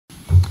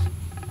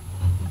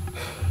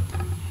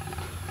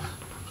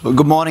Well,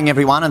 good morning,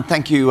 everyone, and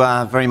thank you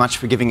very much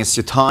for giving us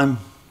your time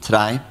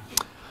today.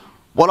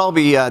 What I'll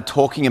be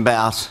talking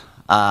about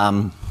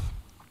over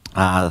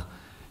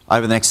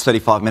the next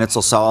 35 minutes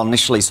or so, I'll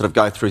initially sort of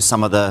go through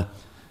some of the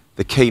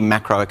key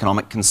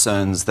macroeconomic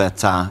concerns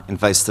that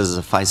investors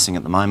are facing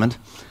at the moment.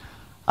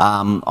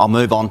 I'll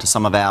move on to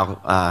some of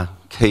our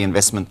key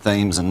investment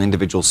themes and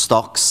individual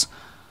stocks.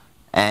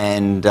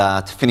 And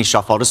to finish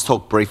off, I'll just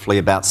talk briefly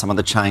about some of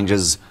the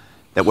changes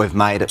that we've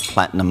made at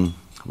Platinum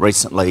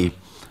recently.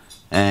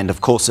 And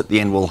of course, at the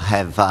end, we'll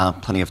have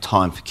plenty of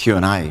time for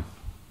Q&A.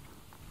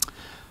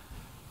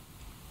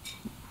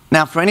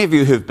 Now, for any of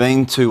you who've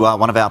been to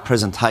one of our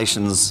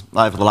presentations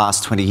over the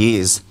last 20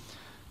 years,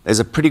 there's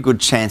a pretty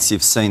good chance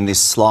you've seen this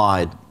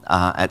slide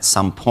at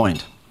some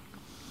point.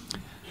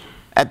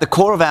 At the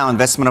core of our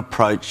investment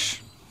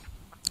approach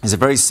is a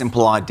very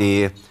simple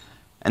idea,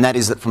 and that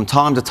is that from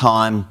time to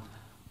time,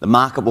 the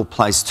market will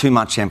place too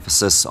much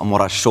emphasis on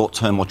what are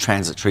short-term or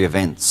transitory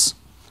events.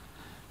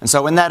 And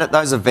so when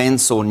those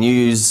events or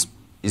news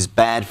is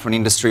bad for an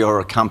industry or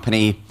a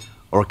company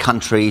or a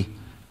country,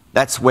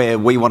 that's where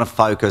we want to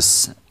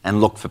focus and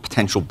look for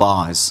potential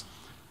buys.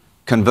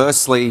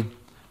 Conversely,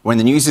 when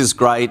the news is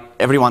great,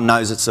 everyone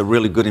knows it's a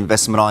really good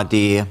investment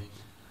idea,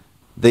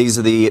 these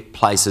are the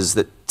places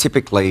that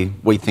typically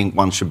we think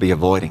one should be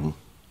avoiding.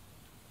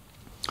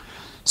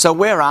 So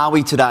where are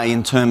we today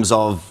in terms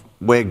of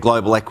where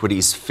global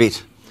equities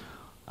fit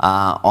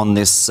on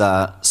this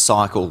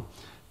cycle,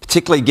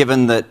 particularly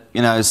given that,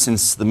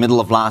 since the middle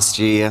of last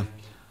year,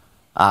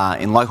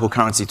 in local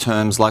currency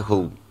terms,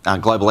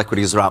 global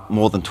equities are up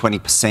more than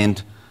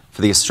 20%,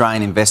 for the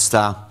Australian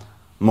investor,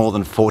 more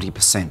than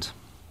 40%.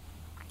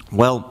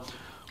 Well,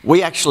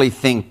 we actually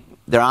think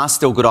there are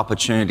still good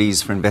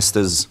opportunities for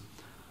investors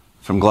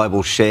from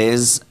global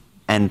shares,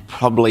 and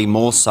probably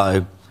more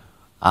so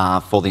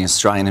for the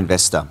Australian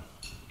investor.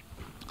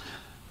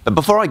 But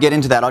before I get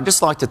into that, I'd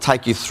just like to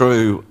take you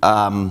through,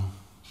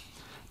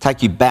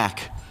 take you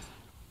back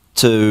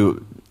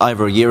to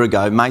over a year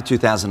ago, May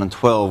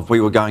 2012.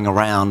 We were going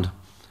around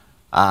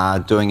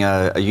doing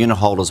a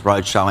unitholders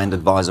roadshow and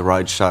advisor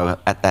roadshow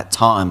at that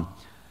time.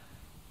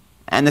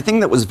 And the thing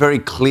that was very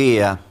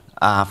clear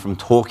from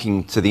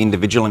talking to the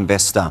individual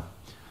investor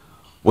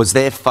was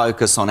their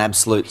focus on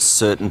absolute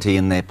certainty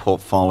in their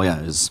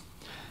portfolios.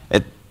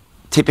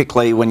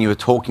 Typically, when you were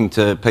talking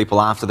to people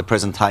after the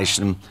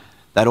presentation,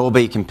 they'd all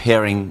be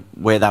comparing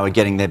where they were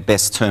getting their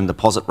best term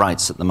deposit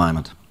rates at the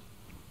moment.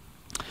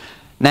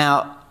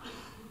 Now,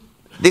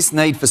 this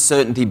need for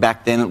certainty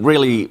back then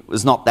really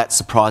was not that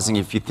surprising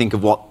if you think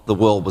of what the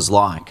world was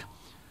like.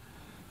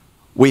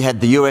 We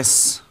had the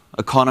US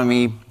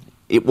economy,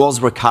 it was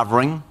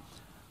recovering,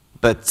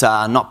 but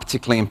not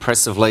particularly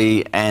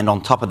impressively, and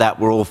on top of that,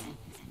 we're all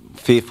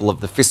fearful of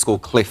the fiscal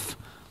cliff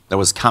that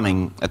was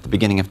coming at the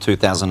beginning of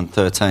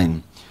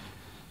 2013.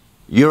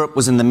 Europe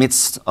was in the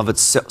midst of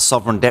its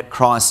sovereign debt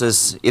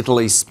crisis.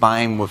 Italy,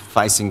 Spain were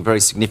facing very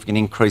significant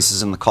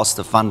increases in the cost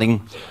of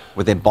funding,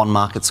 with their bond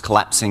markets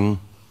collapsing.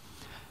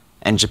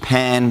 And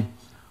Japan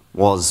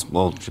was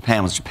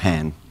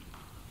Japan.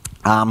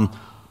 And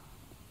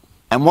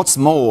what's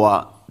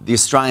more, the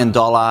Australian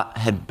dollar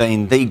had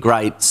been the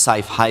great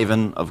safe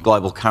haven of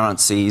global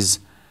currencies,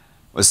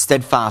 was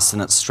steadfast in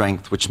its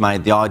strength, which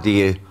made the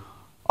idea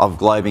of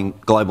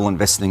global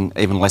investing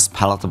even less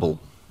palatable.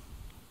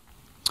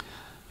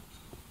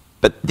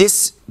 But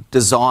this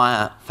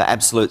desire for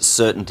absolute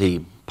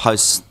certainty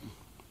post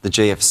the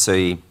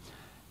GFC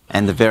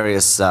and the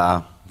various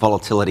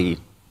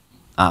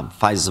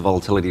phases of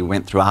volatility we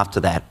went through after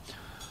that,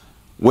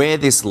 where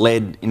this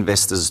led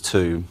investors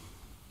to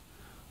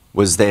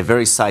was their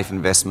very safe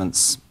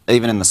investments.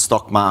 Even in the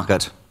stock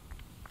market,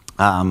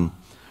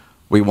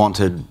 we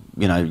wanted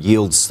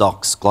yield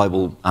stocks,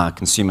 global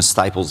consumer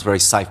staples, very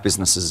safe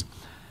businesses.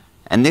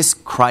 And this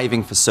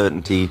craving for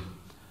certainty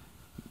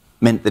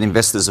meant that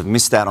investors have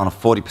missed out on a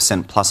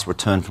 40% plus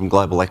return from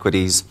global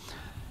equities,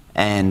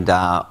 and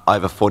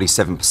over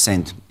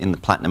 47% in the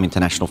Platinum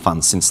International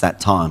Fund since that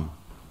time.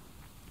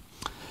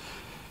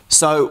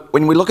 So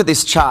when we look at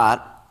this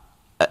chart,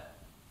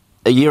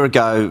 a year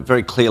ago,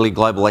 very clearly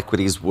global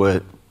equities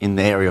were in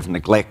the area of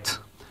neglect,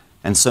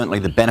 and certainly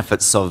the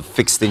benefits of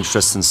fixed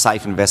interest and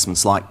safe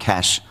investments like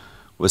cash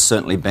were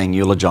certainly being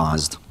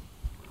eulogised.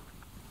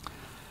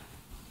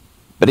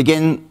 But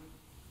again,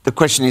 the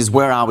question is,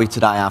 where are we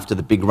today after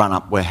the big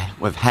run-up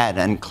we've had?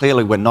 And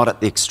clearly we're not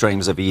at the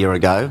extremes of a year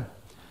ago.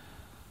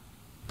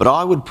 But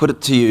I would put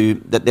it to you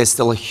that there's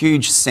still a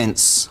huge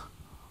sense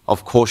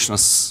of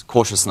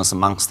cautiousness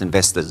amongst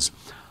investors.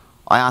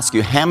 I ask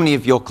you, how many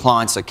of your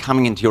clients are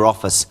coming into your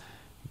office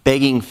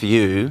begging for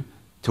you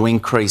to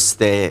increase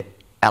their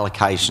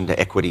allocation to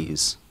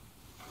equities?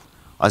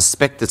 I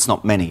suspect it's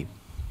not many.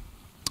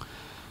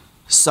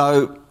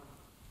 So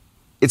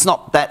it's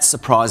not that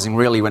surprising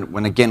really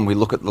when again we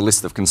look at the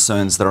list of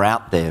concerns that are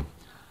out there.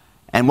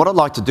 And what I'd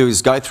like to do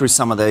is go through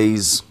some of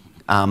these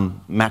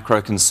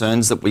macro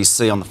concerns that we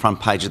see on the front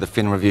page of the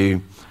Fin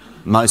Review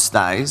most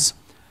days,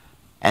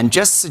 and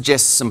just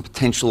suggest some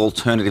potential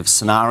alternative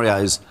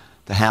scenarios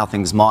to how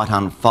things might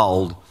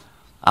unfold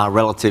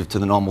relative to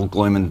the normal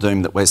gloom and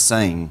doom that we're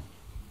seeing.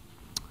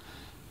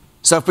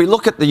 So if we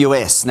look at the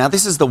US, now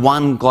this is the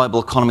one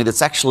global economy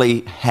that's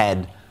actually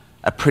had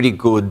a pretty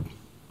good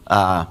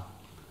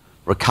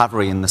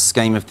recovery in the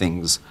scheme of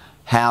things.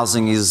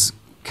 Housing is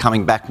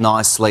coming back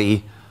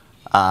nicely.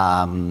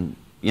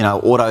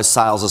 Auto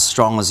sales are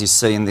strong, as you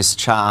see in this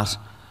chart.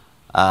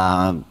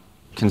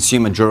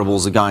 Consumer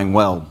durables are going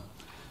well.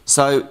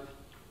 So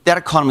that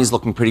economy is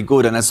looking pretty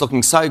good, and it's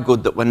looking so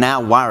good that we're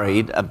now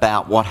worried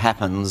about what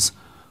happens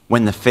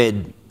when the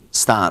Fed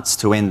starts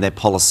to end their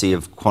policy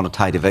of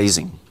quantitative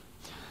easing.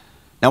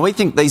 Now, we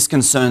think these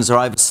concerns are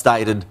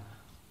overstated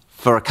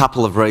for a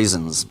couple of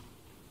reasons.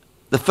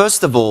 The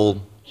first of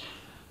all,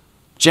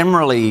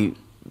 generally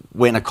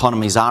when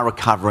economies are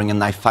recovering and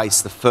they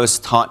face the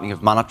first tightening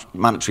of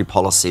monetary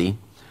policy,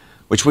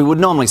 which we would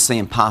normally see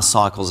in past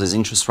cycles as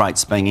interest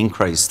rates being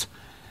increased,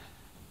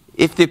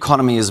 if the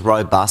economy is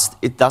robust,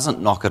 it doesn't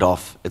knock it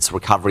off its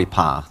recovery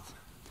path.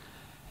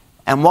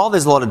 And while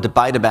there's a lot of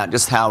debate about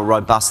just how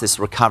robust this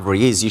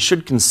recovery is, you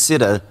should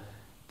consider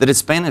that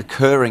it's been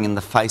occurring in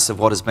the face of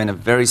what has been a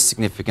very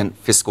significant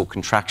fiscal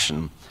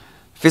contraction.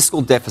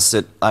 Fiscal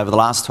deficit over the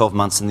last 12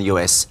 months in the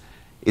US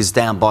is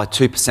down by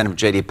 2% of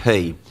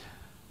GDP,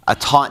 a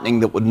tightening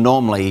that would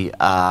normally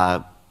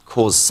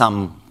cause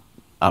some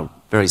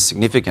very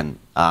significant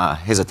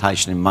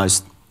hesitation in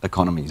most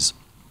economies.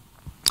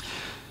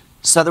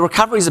 So the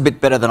recovery is a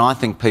bit better than I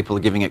think people are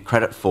giving it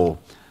credit for.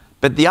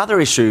 But the other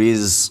issue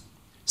is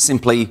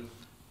simply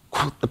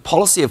the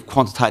policy of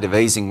quantitative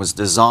easing was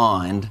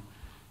designed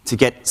to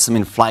get some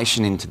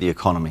inflation into the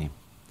economy.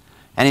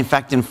 And in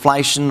fact,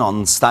 inflation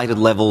on stated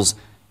levels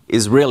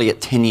is really at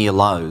 10-year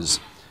lows.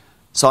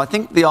 So I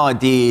think the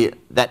idea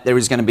that there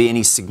is going to be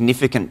any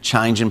significant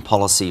change in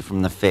policy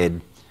from the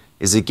Fed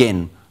is,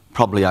 again,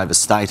 probably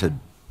overstated.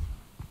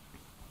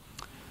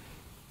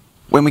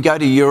 When we go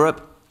to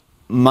Europe,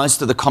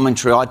 most of the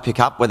commentary I'd pick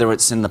up, whether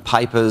it's in the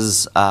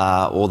papers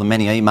or the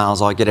many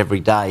emails I get every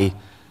day,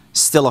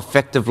 still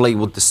effectively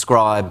would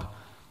describe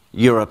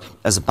Europe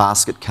as a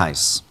basket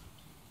case.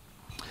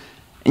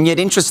 And yet,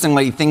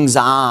 interestingly, things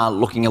are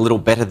looking a little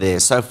better there.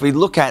 So if we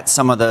look at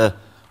some of the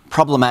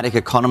problematic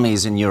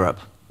economies in Europe,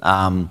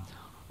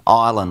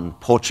 Ireland,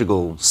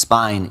 Portugal,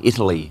 Spain,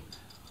 Italy,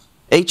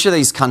 each of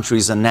these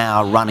countries are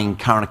now running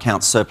current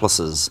account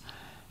surpluses.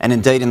 And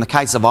indeed, in the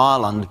case of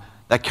Ireland,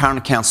 that current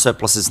account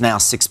surplus is now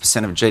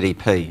 6% of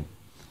GDP.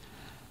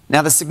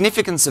 Now, the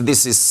significance of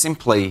this is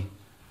simply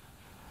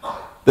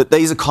that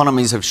these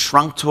economies have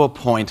shrunk to a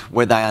point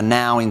where they are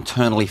now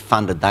internally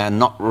funded. They are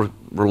not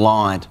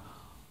reliant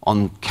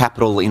on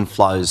capital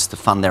inflows to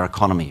fund their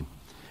economy.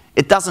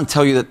 It doesn't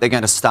tell you that they're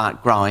going to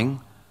start growing,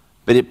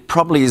 but it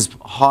probably is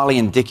highly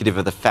indicative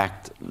of the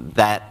fact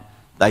that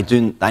they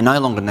no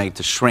longer need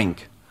to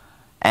shrink.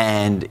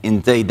 And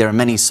indeed, there are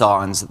many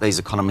signs that these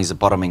economies are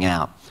bottoming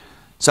out.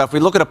 So if we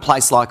look at a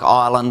place like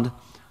Ireland,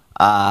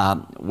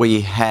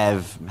 we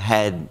have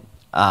had,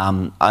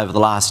 over the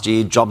last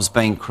year, jobs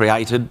being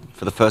created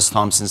for the first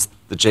time since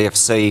the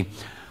GFC.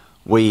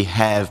 We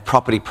have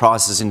property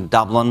prices in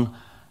Dublin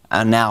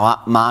are now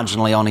up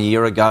marginally on a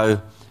year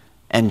ago,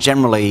 and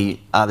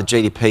generally the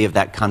GDP of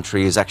that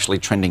country is actually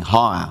trending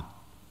higher.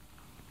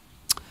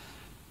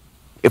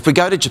 If we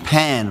go to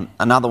Japan,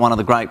 another one of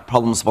the great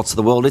problem spots of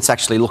the world, it's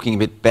actually looking a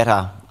bit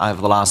better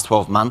over the last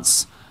 12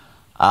 months.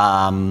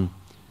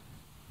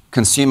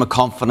 Consumer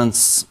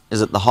confidence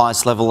is at the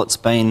highest level it's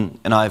been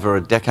in over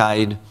a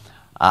decade.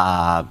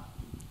 Consumer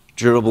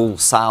durable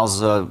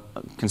sales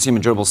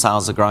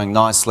are growing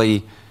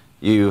nicely.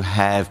 You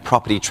have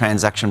property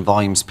transaction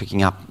volumes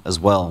picking up as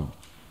well.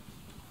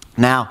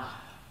 Now,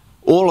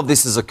 all of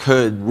this has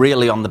occurred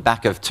really on the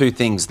back of two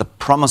things: the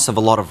promise of a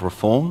lot of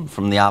reform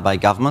from the Abe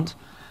government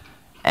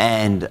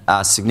and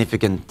a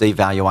significant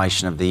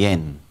devaluation of the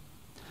yen.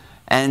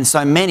 And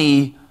so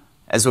many,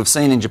 as we've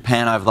seen in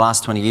Japan over the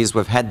last 20 years,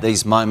 we've had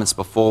these moments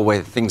before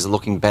where things are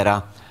looking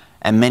better,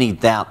 and many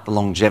doubt the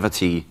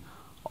longevity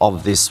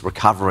of this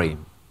recovery.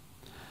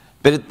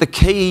 But the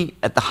key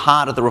at the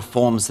heart of the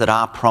reforms that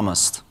are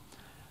promised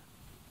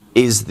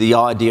is the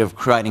idea of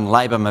creating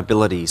labour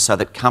mobility so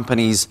that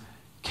companies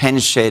can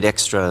shed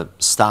extra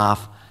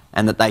staff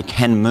and that they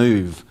can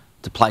move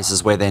to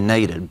places where they're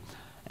needed.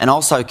 And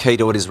also key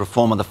to it is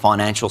reform of the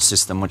financial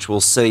system, which will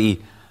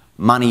see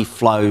money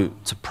flow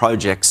to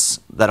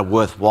projects that are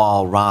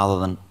worthwhile rather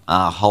than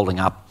holding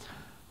up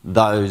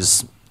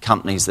those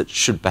companies that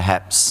should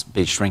perhaps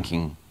be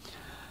shrinking.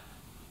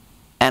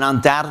 And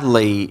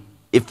undoubtedly,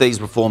 if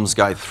these reforms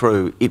go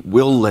through, it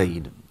will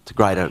lead to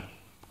greater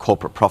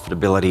corporate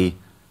profitability.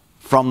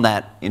 From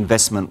that,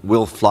 investment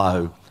will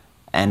flow,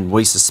 and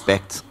we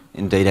suspect,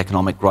 indeed,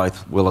 economic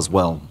growth will as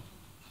well.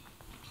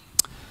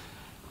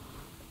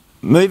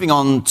 Moving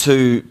on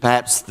to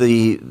perhaps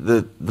the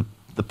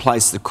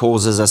place that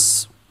causes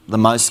us the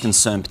most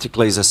concern,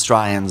 particularly as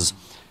Australians,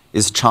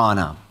 is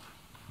China.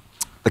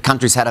 The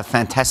country's had a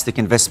fantastic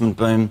investment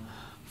boom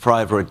for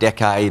over a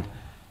decade,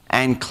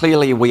 and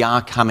clearly we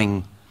are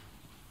coming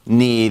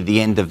near the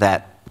end of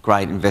that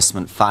great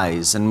investment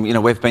phase. And, you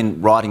know, we've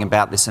been writing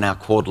about this in our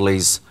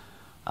quarterlies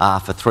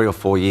for 3 or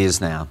 4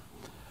 years now.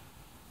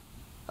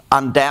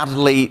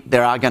 Undoubtedly,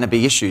 there are going to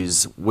be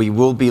issues. We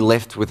will be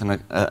left with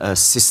a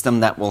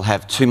system that will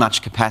have too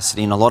much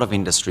capacity in a lot of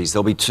industries.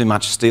 There'll be too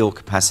much steel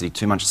capacity,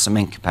 too much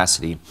cement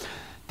capacity.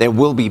 There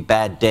will be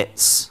bad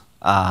debts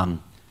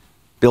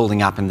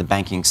building up in the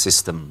banking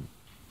system.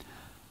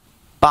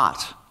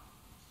 But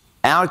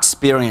our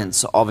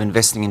experience of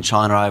investing in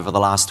China over the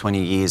last 20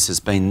 years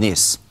has been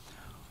this.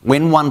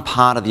 When one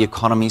part of the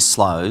economy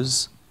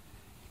slows,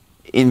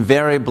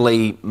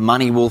 invariably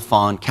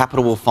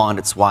capital will find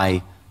its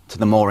way to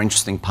the more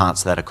interesting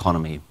parts of that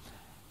economy.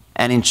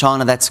 And in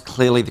China, that's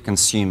clearly the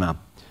consumer.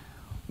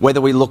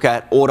 Whether we look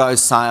at auto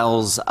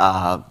sales,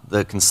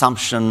 the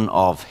consumption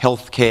of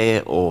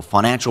healthcare or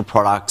financial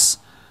products,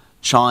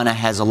 China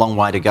has a long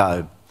way to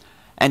go.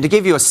 And to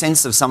give you a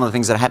sense of some of the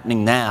things that are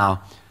happening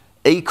now,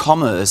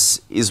 e-commerce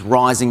is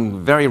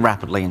rising very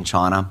rapidly in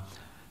China.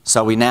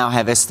 So we now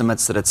have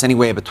estimates that it's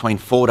anywhere between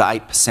 4 to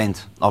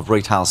 8% of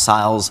retail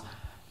sales.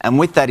 And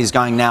with that is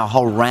going now a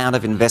whole round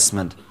of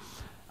investment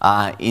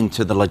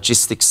into the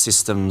logistics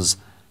systems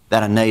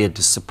that are needed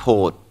to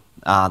support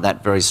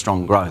that very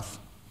strong growth.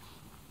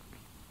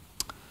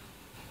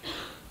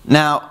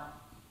 Now,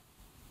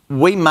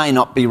 we may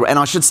not be, and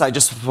I should say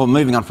just before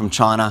moving on from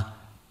China,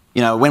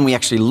 when we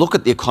actually look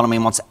at the economy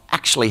and what's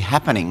actually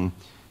happening,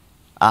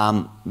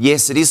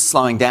 yes, it is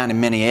slowing down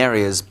in many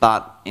areas,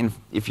 but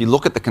if you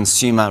look at the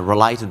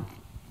consumer-related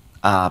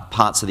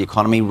parts of the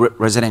economy,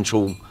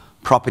 residential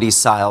property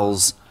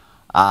sales,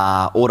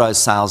 auto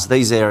sales,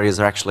 these areas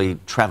are actually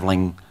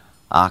travelling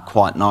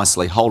quite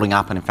nicely, holding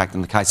up, and in fact,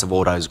 in the case of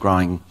autos,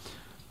 growing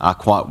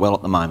quite well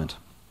at the moment.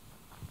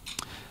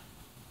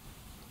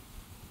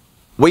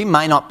 We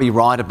may not be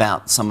right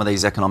about some of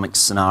these economic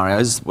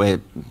scenarios where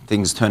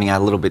things turning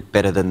out a little bit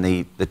better than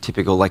the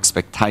typical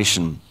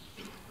expectation.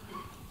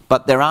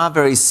 But there are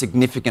very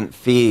significant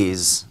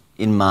fears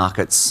in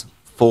markets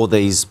for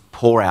these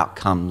poor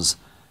outcomes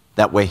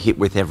that we're hit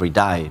with every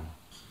day.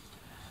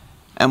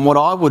 And what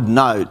I would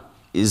note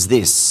is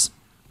this.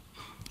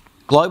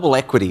 Global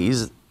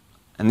equities,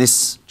 and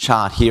this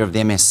chart here of the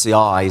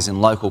MSCI is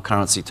in local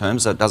currency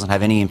terms, so it doesn't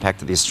have any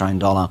impact of the Australian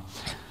dollar,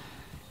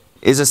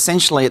 is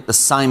essentially at the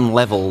same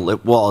level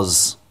it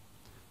was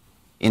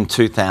in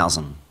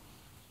 2000.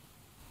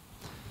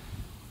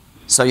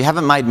 So you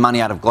haven't made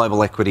money out of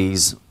global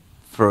equities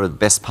for the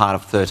best part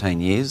of 13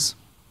 years.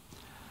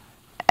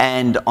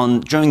 And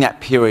during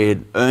that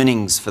period,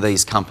 earnings for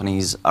these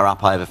companies are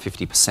up over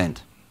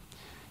 50%.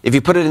 If you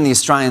put it in the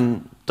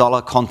Australian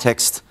dollar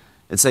context,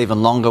 it's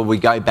even longer. We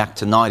go back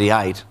to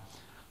 98.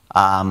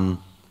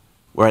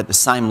 We're at the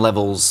same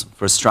levels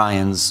for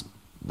Australians.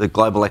 The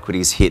global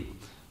equities hit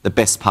the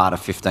best part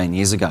of 15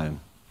 years ago.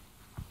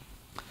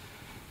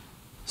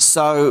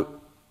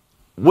 So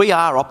we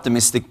are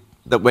optimistic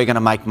that we're going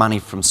to make money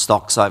from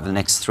stocks over the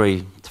next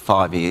 3 to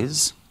 5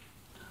 years.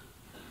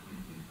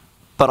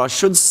 But I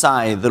should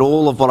say that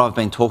all of what I've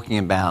been talking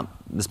about,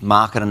 this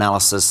market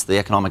analysis, the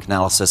economic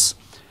analysis,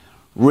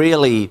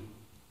 really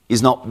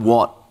is not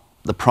what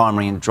the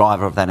primary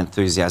driver of that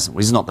enthusiasm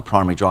is not the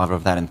primary driver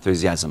of that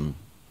enthusiasm.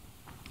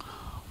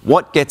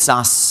 What gets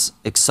us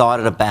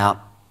excited about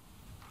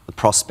the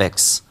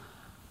prospects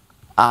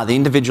are the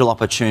individual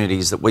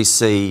opportunities that we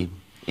see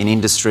in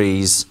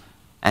industries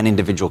and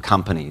individual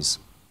companies.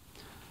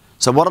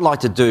 So what I'd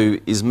like to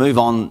do is move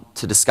on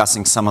to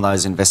discussing some of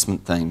those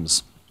investment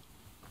themes.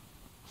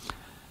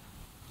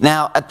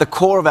 Now, at the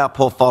core of our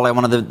portfolio,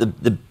 one of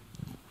the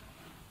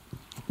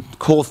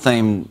core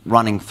theme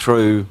running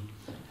through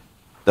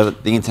the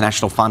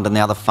international fund and the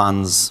other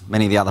funds,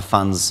 many of the other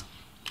funds,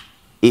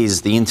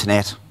 is the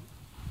internet,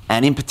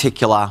 and in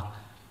particular,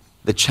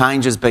 the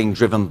changes being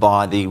driven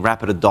by the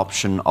rapid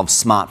adoption of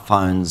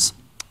smartphones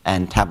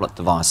and tablet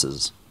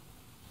devices.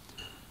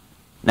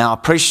 Now, I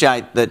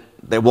appreciate that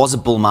there was a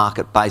bull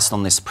market based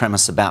on this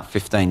premise about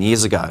 15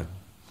 years ago.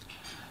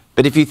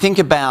 But if you think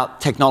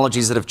about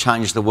technologies that have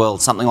changed the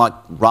world, something like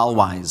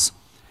railways,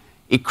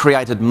 it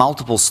created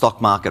multiple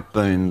stock market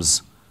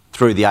booms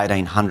through the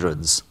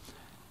 1800s.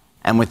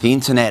 And with the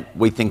internet,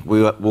 we think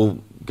we'll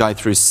go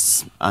through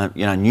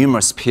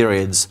numerous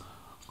periods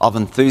of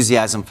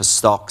enthusiasm for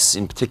stocks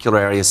in particular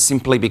areas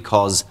simply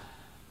because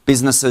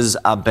businesses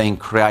are being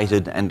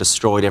created and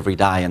destroyed every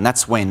day. And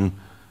that's when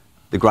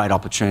the great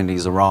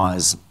opportunities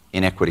arise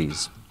in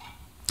equities.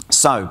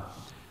 So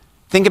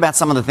think about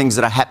some of the things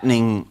that are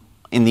happening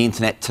in the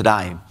internet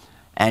today,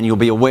 and you'll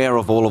be aware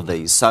of all of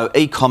these. So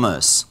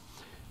e-commerce.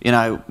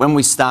 When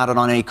we started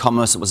on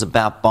e-commerce, it was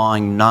about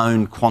buying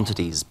known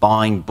quantities,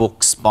 buying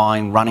books,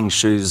 buying running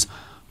shoes,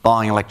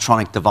 buying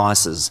electronic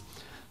devices.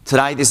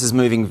 Today, this is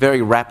moving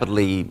very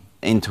rapidly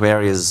into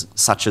areas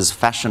such as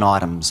fashion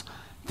items,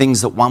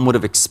 things that one would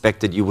have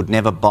expected you would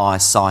never buy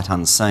sight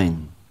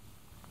unseen.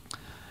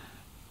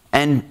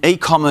 And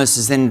e-commerce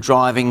is then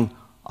driving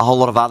a whole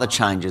lot of other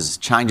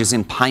changes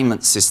in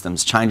payment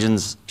systems,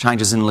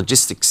 changes in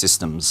logistics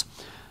systems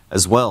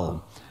as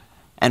well.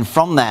 And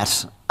from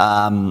that,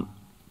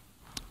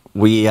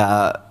 we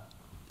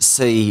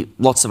see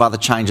lots of other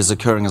changes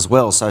occurring as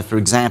well. So, for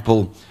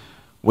example,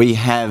 we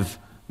have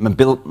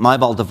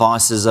Mobile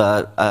devices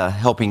are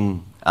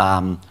helping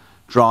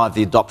drive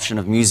the adoption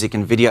of music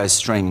and video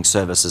streaming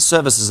services.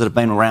 Services that have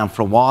been around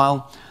for a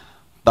while,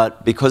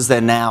 but because they're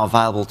now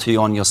available to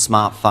you on your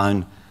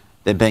smartphone,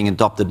 they're being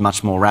adopted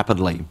much more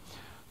rapidly.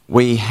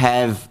 We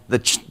have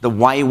the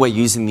way we're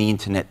using the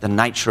internet, the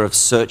nature of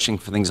searching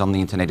for things on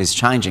the internet is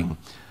changing.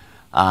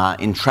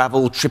 In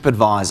travel,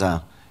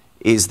 TripAdvisor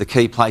is the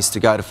key place to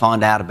go to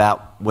find out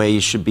about where you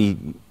should be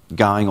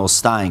going or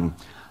staying.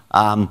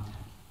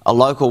 A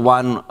local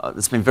one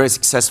that's been very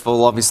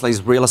successful, obviously,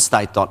 is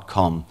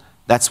realestate.com.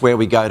 That's where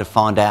we go to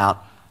find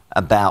out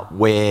about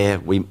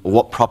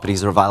what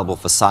properties are available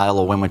for sale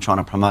or when we're trying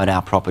to promote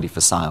our property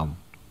for sale.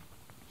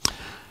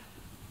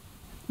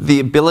 The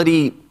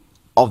ability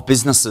of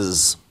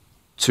businesses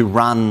to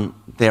run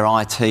their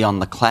IT on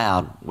the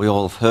cloud, we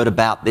all have heard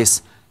about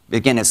this.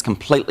 Again, it's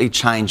completely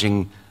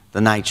changing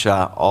the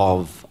nature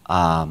of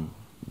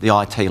the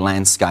IT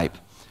landscape.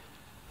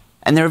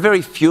 And there are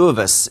very few of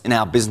us in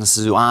our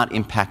businesses who aren't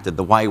impacted.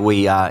 The way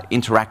we are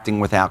interacting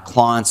with our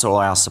clients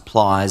or our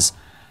suppliers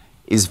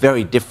is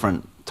very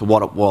different to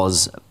what it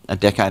was a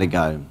decade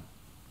ago.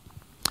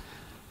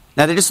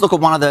 Now, to just look at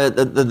one of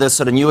the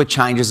sort of newer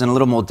changes in a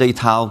little more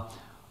detail,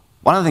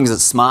 one of the things that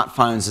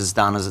smartphones has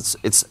done is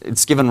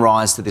it's given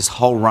rise to this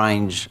whole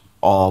range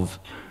of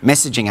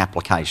messaging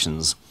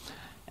applications.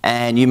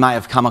 And you may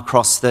have come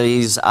across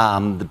these.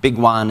 The big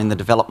one in the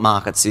developed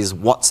markets is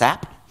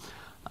WhatsApp.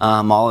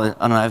 I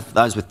don't know if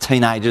those with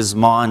teenagers,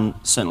 mine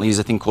certainly use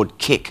a thing called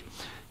Kik,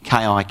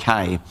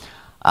 K-I-K,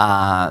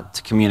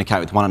 to communicate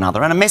with one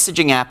another. And a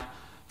messaging app,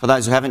 for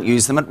those who haven't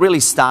used them, it really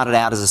started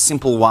out as a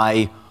simple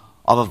way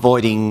of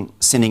avoiding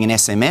sending an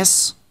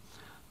SMS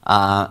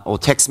or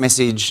text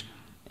message.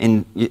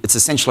 It's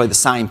essentially the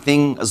same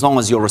thing. As long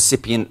as your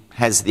recipient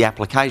has the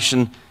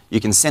application, you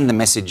can send the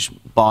message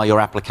by your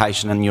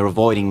application and you're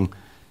avoiding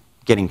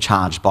getting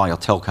charged by your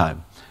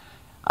telco.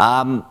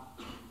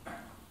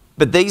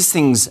 But these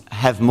things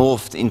have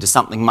morphed into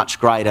something much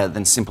greater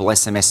than simple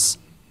SMS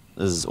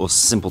or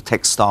simple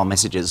text-style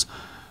messages.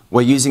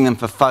 We're using them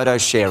for photo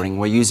sharing.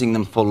 We're using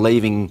them for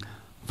leaving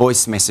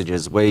voice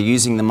messages. We're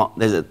using them.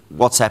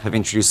 WhatsApp have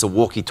introduced a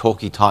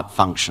walkie-talkie type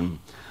function.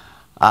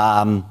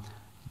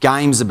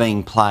 Games are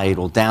being played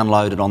or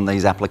downloaded on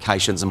these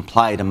applications and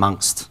played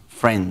amongst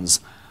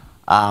friends.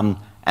 And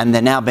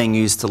they're now being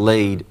used to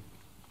lead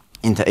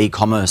into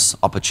e-commerce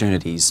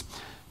opportunities.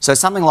 So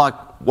something like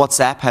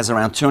WhatsApp has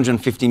around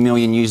 250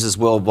 million users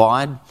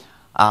worldwide.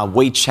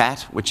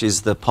 WeChat, which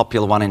is the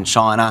popular one in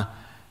China,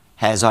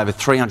 has over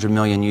 300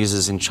 million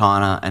users in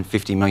China and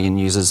 50 million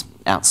users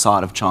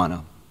outside of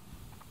China.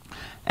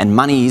 And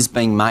money is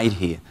being made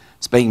here.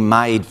 It's being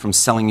made from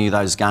selling you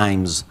those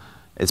games.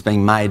 It's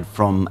being made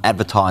from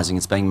advertising.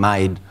 It's being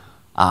made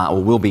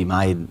or will be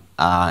made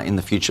in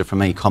the future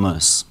from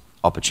e-commerce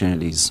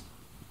opportunities.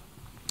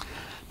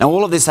 Now,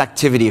 all of this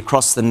activity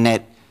across the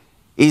net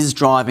is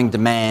driving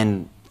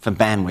demand for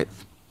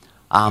bandwidth.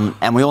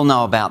 And we all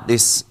know about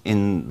this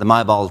in the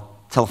mobile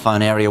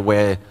telephone area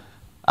where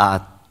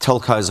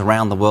telcos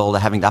around the world are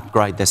having to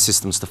upgrade their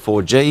systems to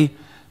 4G,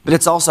 but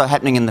it's also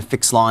happening in the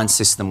fixed line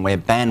system where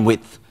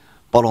bandwidth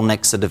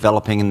bottlenecks are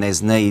developing and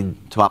there's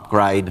need to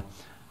upgrade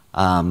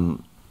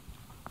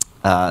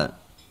the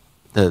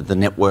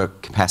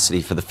network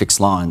capacity for the fixed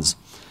lines.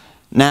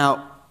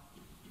 Now,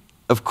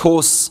 of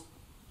course,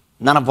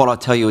 none of what I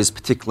tell you is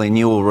particularly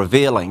new or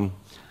revealing,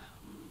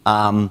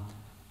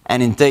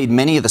 and indeed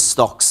many of the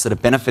stocks that are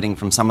benefiting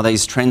from some of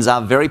these trends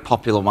are very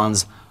popular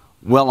ones,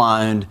 well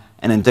owned,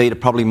 and indeed are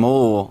probably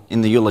more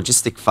in the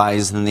eulogistic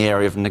phase than the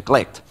area of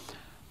neglect.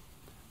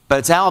 But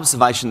it's our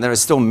observation there are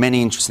still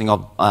many interesting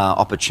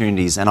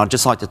opportunities, and I'd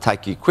just like to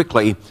take you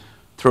quickly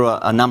through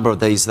a number of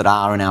these that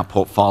are in our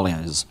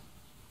portfolios.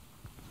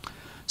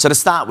 So to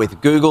start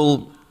with,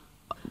 Google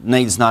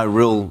needs no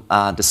real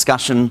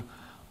discussion.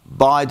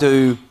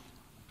 Baidu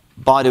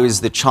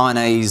is the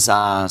Chinese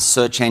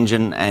search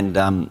engine,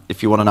 and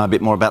if you want to know a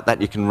bit more about that,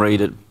 you can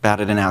read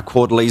about it in our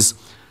quarterlies.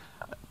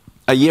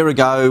 A year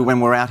ago, when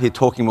we were out here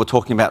talking, we were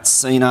talking about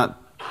Sina.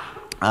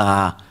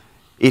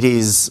 It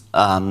is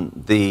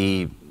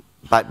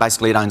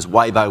basically it owns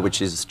Weibo,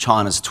 which is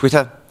China's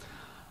Twitter.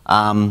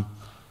 But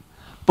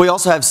we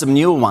also have some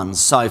newer ones.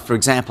 So, for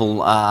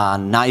example,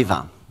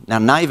 Naver. Now,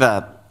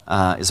 Naver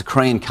is a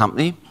Korean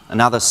company,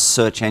 another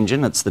search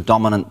engine. It's the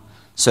dominant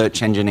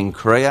search engine in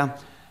Korea,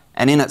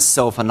 and in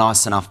itself a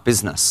nice enough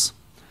business.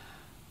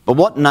 But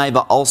what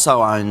Naver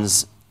also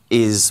owns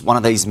is one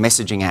of these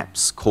messaging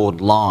apps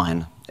called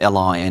Line,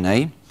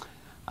 L-I-N-E.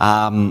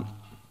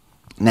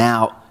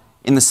 Now,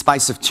 in the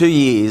space of 2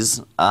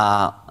 years,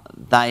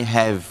 they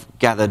have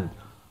gathered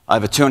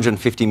over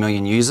 250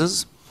 million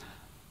users.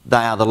 They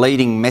are the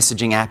leading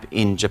messaging app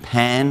in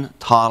Japan,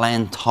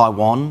 Thailand,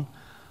 Taiwan,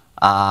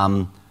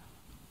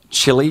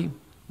 Chile.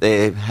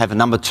 They have a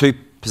number 2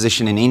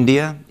 position in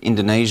India,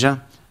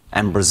 Indonesia,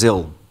 and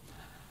Brazil.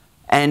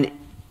 And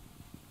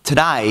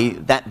today,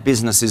 that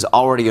business is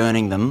already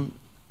earning them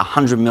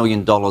 $100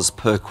 million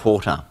per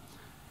quarter.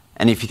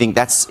 And if you think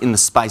that's in the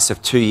space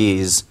of 2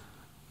 years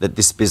that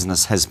this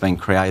business has been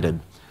created.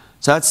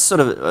 So that's sort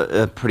of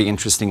a pretty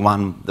interesting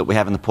one that we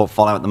have in the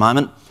portfolio at the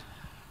moment.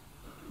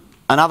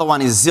 Another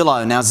one is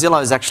Zillow. Now,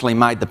 Zillow's actually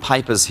made the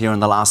papers here in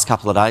the last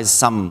couple of days.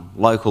 Some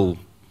local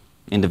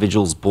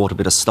individuals bought a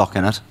bit of stock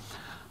in it.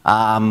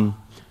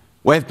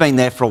 We've been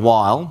there for a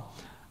while.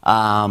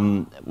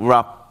 We're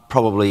up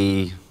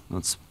probably,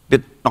 it's a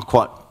bit, not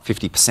quite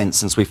 50%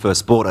 since we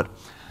first bought it.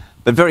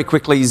 But very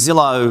quickly,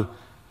 Zillow,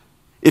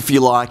 if you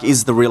like,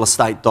 is the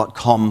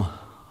realestate.com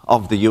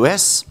of the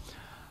US.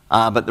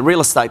 But the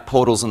real estate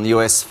portals in the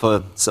US,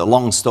 it's a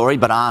long story,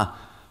 but are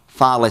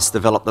far less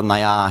developed than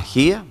they are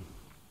here.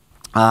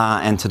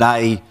 And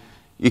today,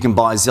 you can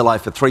buy Zillow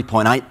for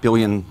 $3.8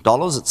 billion.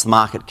 It's the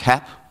market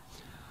cap.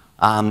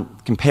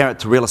 Compare it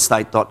to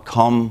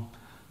realestate.com,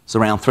 it's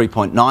around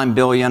 $3.9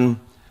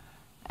 billion.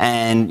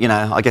 And, you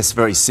know, I guess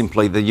very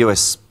simply, the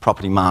US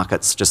property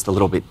market's just a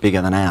little bit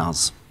bigger than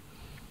ours.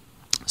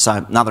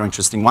 So, another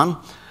interesting one.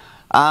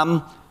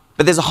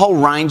 But there's a whole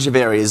range of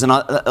areas, and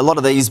a lot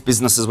of these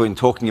businesses we've been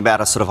talking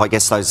about are sort of, I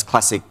guess, those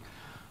classic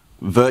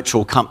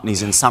virtual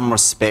companies in some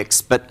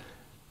respects, but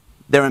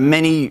there are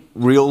many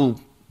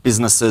real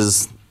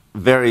businesses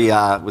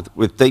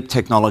with deep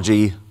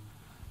technology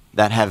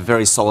that have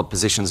very solid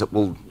positions that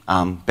will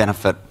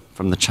benefit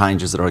from the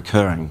changes that are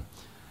occurring.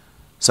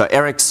 So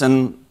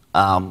Ericsson,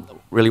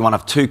 really one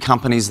of two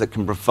companies that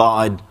can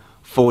provide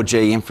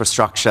 4G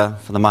infrastructure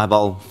for the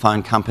mobile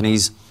phone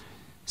companies.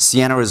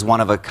 Ciena is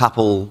one of a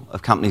couple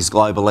of companies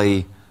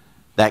globally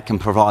that can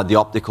provide the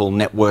optical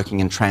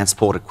networking and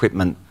transport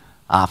equipment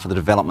for the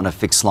development of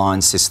fixed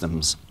line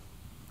systems.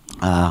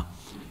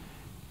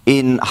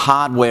 In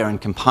hardware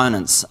and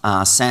components,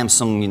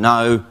 Samsung, you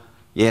know,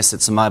 yes,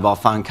 it's a mobile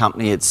phone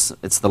company. It's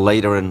the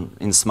leader in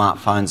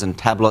smartphones and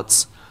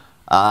tablets.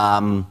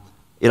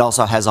 It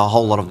also has a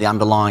whole lot of the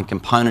underlying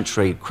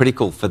componentry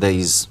critical for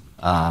these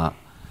for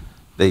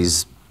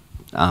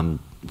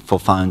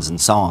phones and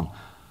so on.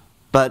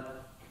 But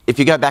if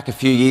you go back a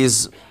few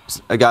years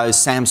ago,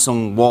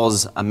 Samsung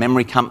was a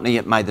memory company.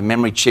 It made the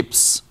memory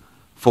chips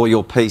for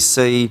your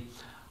PC,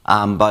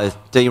 both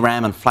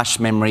DRAM and flash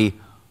memory.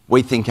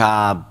 We think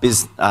are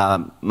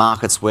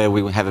markets where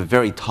we have a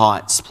very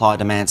tight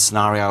supply-demand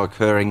scenario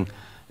occurring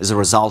as a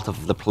result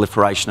of the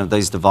proliferation of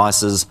these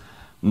devices.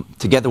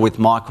 Together with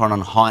Micron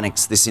and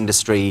Hynix, this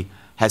industry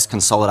has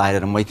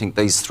consolidated, and we think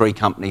these three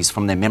companies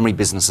from their memory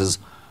businesses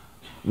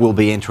will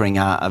be entering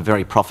a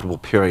very profitable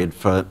period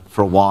for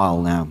a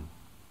while now.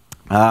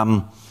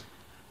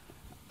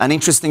 An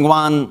interesting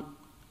one,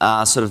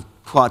 sort of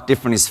quite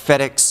different, is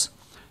FedEx,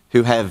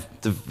 who have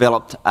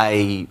developed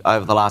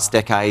over the last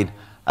decade,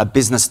 a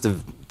business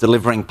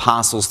delivering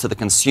parcels to the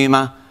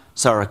consumer,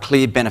 so are a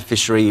clear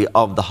beneficiary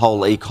of the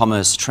whole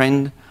e-commerce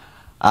trend.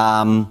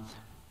 And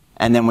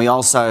then we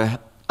also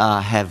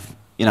have,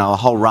 you know, a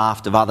whole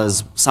raft of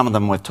others. Some of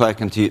them we've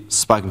spoken to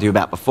you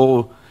about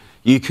before.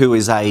 Youku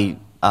is a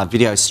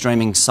video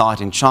streaming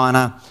site in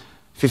China.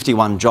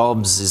 51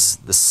 Jobs is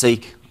the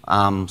Seek,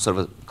 sort of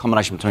a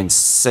combination between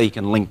Seek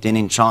and LinkedIn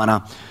in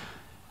China.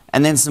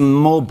 And then some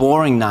more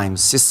boring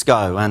names,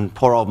 Cisco and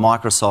poor old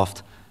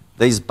Microsoft.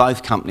 These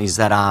both companies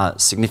that are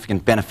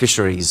significant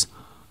beneficiaries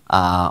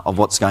of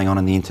what's going on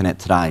in the internet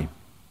today.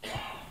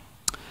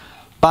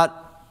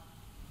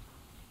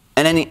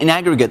 And in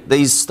aggregate,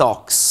 these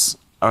stocks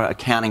are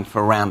accounting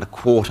for around a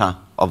quarter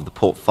of the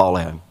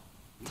portfolio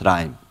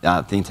today,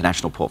 the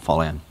international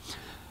portfolio.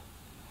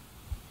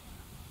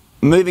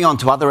 Moving on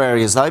to other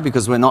areas though,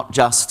 because we're not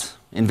just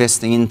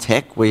investing in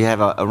tech, we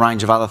have a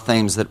range of other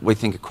themes that we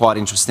think are quite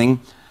interesting.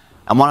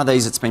 And one of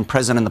these that's been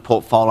present in the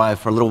portfolio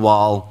for a little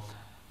while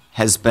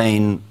has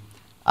been,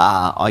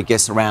 I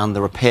guess, around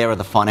the repair of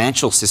the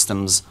financial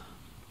systems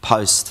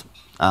post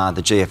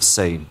the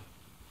GFC.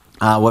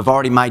 We've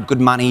already made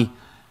good money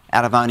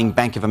out of owning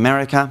Bank of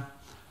America,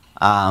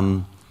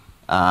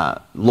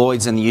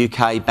 Lloyds in the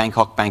UK,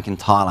 Bangkok Bank in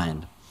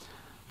Thailand.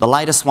 The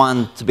latest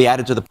one to be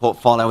added to the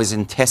portfolio is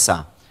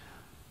Intesa.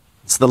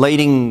 It's the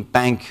leading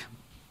bank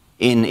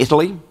in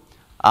Italy.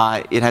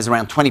 It has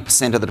around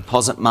 20% of the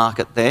deposit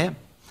market there.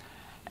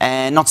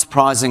 And not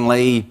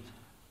surprisingly,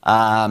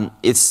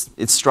 it's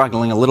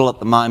struggling a little at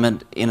the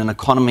moment in an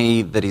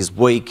economy that is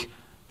weak,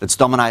 that's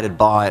dominated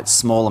by its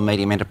small and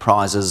medium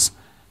enterprises.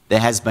 There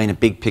has been a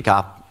big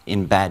pickup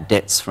in bad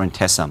debts for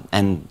Intesa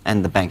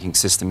and the banking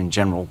system in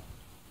general.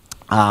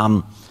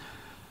 But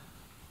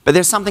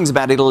there's some things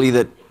about Italy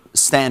that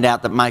stand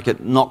out that make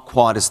it not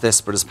quite as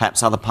desperate as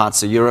perhaps other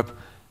parts of Europe.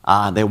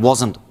 There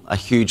wasn't a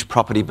huge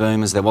property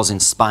boom as there was in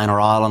Spain or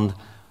Ireland.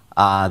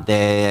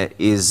 There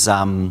is...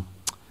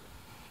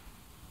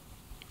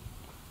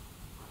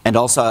 And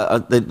also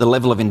the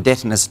level of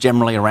indebtedness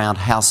generally around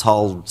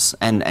households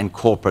and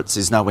corporates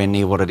is nowhere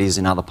near what it is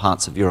in other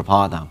parts of Europe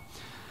either.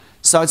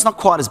 So it's not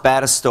quite as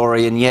bad a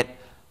story, and yet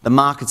the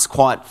market's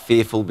quite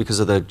fearful because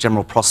of the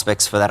general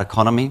prospects for that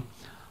economy.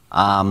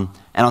 And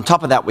on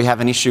top of that, we have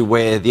an issue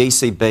where the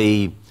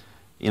ECB,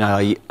 you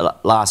know,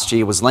 last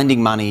year was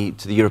lending money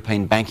to the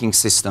European banking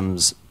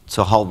systems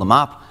to hold them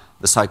up,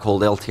 the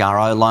so-called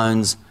LTRO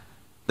loans.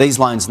 These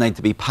loans need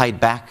to be paid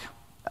back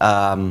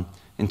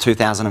in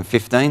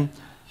 2015.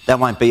 that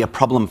won't be a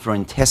problem for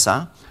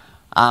Intesa,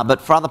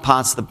 but for other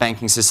parts of the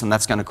banking system,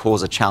 that's going to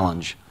cause a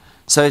challenge.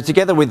 So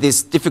together with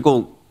this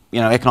difficult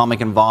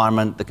economic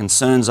environment, the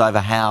concerns over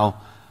how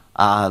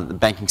the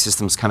banking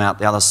systems come out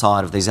the other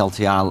side of these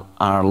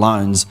LTR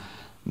loans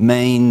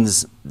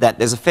means that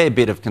there's a fair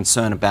bit of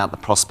concern about the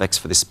prospects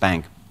for this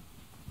bank.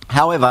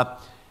 However,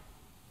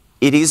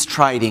 it is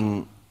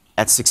trading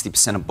at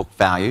 60% of book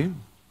value,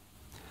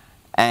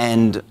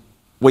 and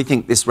we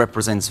think this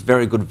represents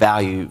very good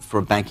value for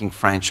a banking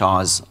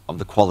franchise of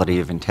the quality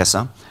of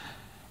Intesa.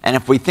 And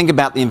if we think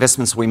about the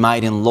investments we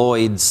made in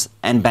Lloyds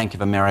and Bank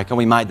of America,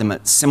 we made them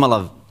at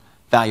similar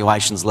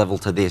valuations level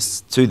to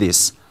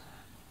this,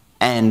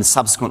 and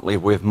subsequently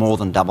we've more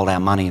than doubled our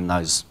money in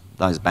those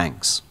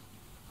banks.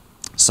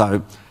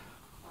 So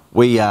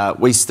we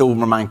still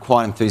remain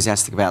quite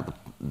enthusiastic about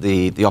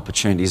the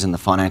opportunities in the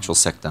financial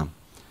sector.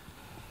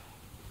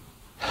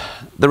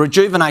 The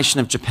rejuvenation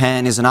of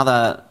Japan is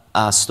another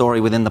story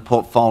within the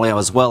portfolio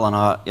as well, and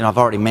I've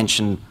already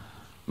mentioned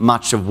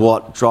much of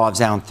what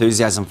drives our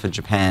enthusiasm for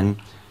Japan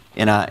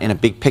in a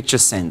big picture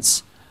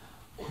sense.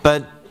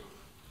 But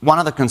one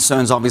of the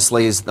concerns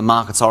obviously is the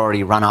market's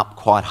already run up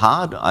quite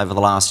hard over the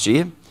last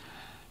year.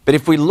 But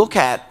if we look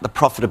at the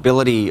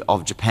profitability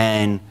of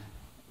Japan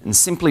and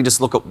simply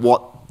just look at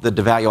what the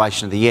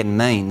devaluation of the yen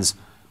means,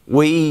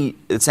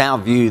 it's our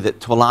view that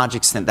to a large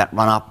extent that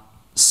run-up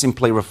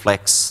simply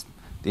reflects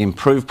the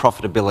improved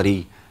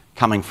profitability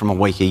coming from a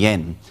weaker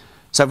yen.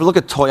 So if we look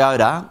at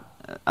Toyota,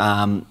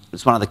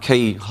 it's one of the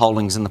key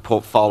holdings in the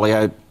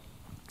portfolio.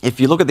 If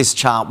you look at this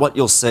chart, what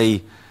you'll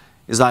see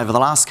is over the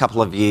last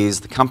couple of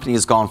years, the company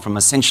has gone from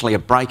essentially a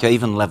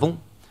break-even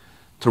level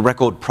to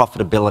record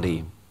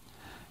profitability.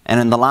 And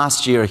in the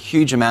last year, a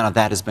huge amount of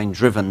that has been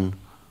driven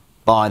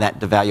by that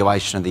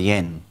devaluation of the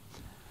yen.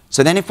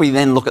 So then if we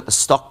then look at the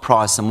stock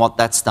price and what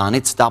that's done,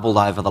 it's doubled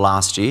over the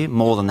last year,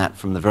 more than that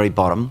from the very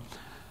bottom.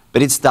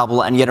 But it's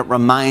doubled, and yet it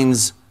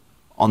remains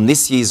on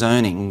this year's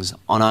earnings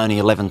on only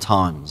 11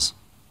 times.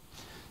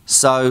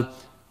 So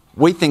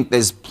we think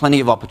there's plenty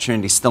of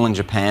opportunity still in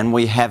Japan.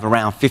 We have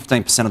around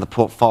 15% of the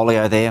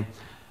portfolio there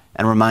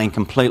and remain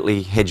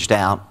completely hedged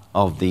out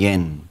of the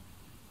yen.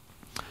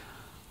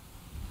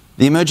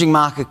 The emerging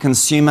market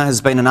consumer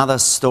has been another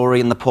story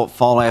in the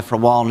portfolio for a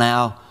while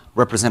now,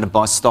 represented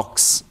by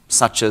stocks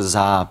such as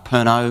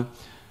Pernod,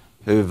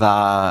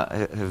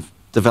 who've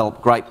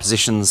developed great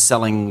positions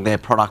selling their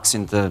products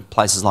into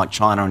places like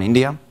China and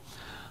India.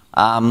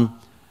 But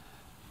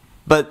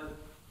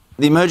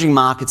the emerging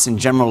markets in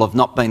general have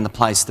not been the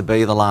place to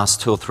be the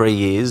last 2 or 3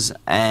 years,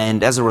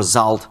 and as a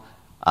result,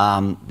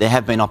 there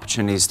have been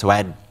opportunities to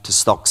add to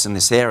stocks in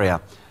this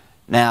area.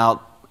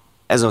 Now,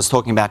 as I was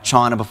talking about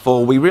China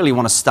before, we really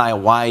want to stay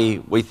away,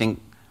 we think,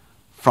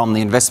 from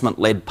the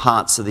investment-led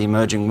parts of the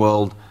emerging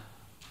world,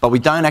 but we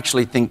don't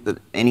actually think that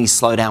any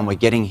slowdown we're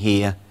getting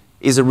here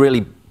is a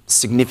really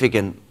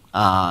significant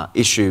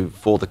issue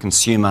for the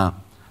consumer.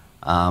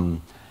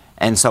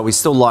 And so we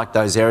still like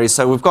those areas.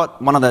 So we've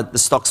got one of the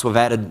stocks we've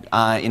added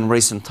in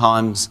recent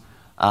times,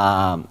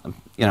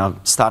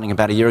 starting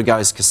about a year ago,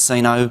 is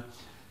Casino.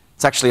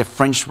 It's actually a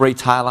French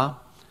retailer,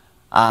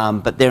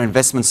 but their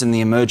investments in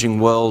the emerging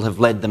world have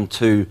led them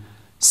to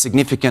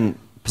significant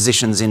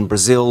positions in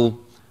Brazil,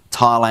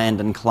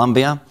 Thailand and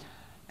Colombia.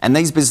 And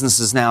these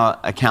businesses now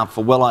account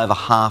for well over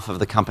half of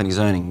the company's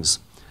earnings.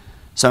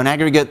 So in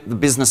aggregate, the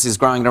business is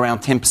growing at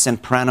around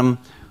 10% per annum.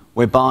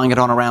 We're buying it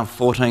on around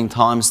 14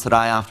 times today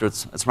after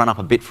it's run up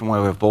a bit from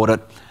where we've bought it.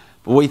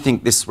 But we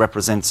think this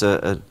represents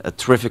a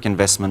terrific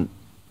investment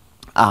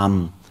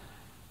and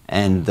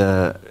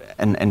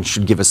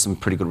should give us some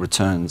pretty good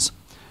returns.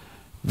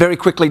 Very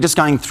quickly, just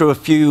going through a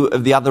few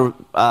of the other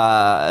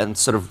and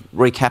sort of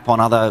recap on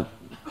other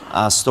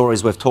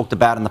stories we've talked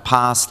about in the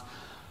past.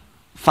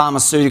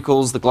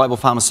 Pharmaceuticals, the global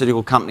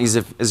pharmaceutical companies,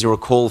 as you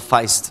recall,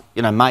 faced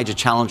major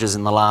challenges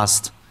in the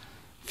last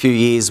few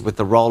years with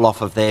the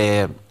roll-off of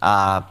their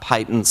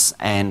patents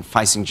and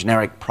facing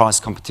generic price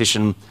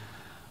competition.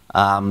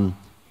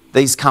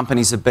 These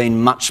companies have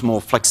been much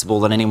more flexible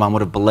than anyone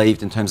would have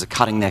believed in terms of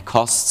cutting their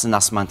costs and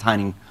thus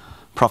maintaining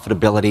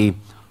profitability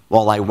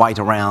while they wait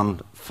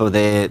around for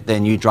their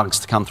new drugs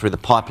to come through the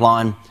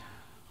pipeline.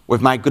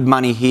 We've made good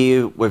money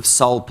here. We've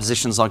sold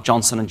positions like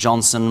Johnson &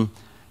 Johnson,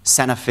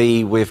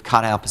 Sanofi. We've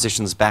cut our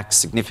positions back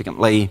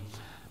significantly,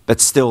 but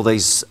still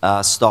these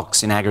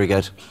stocks in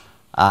aggregate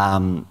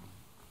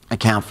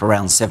account for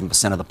around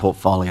 7% of the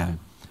portfolio.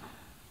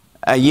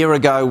 A year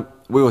ago,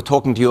 we were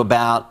talking to you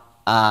about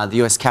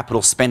the US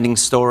capital spending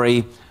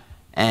story,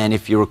 and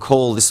if you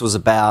recall, this was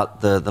about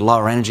the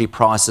lower energy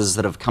prices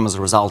that have come as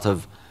a result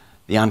of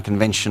the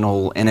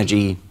unconventional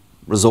energy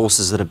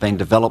resources that have been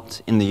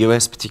developed in the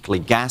US,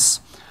 particularly gas,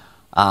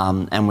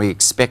 and we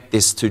expect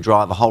this to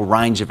drive a whole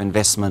range of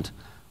investment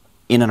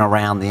in and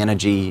around the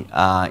energy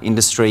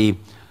industry.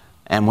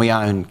 And we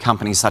own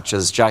companies such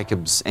as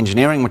Jacobs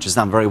Engineering, which has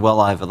done very well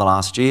over the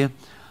last year,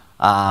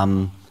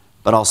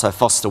 but also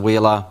Foster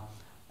Wheeler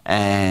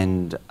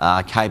and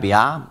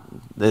KBR.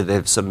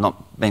 They've sort of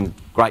not been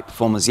great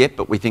performers yet,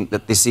 but we think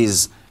that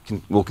this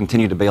will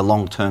continue to be a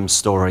long-term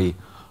story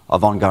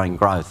of ongoing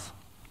growth.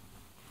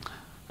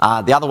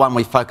 The other one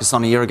we focused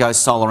on a year ago,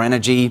 solar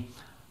energy,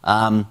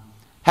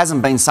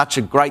 hasn't been such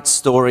a great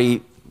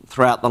story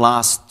throughout the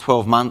last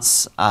 12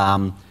 months.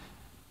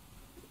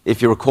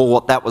 If you recall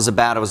what that was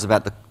about, it was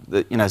about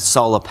the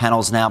solar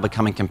panels now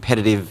becoming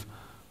competitive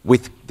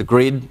with the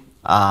grid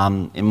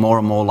in more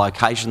and more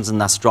locations, and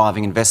thus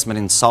driving investment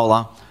in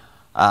solar.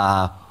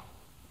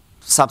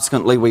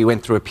 Subsequently, we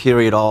went through a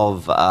period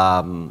of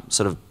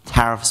sort of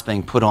tariffs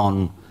being put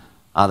on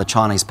the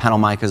Chinese panel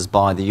makers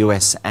by the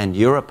US and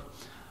Europe,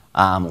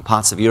 or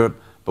parts of Europe.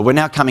 But we're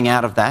now coming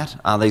out of that.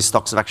 These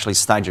stocks have actually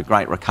staged a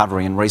great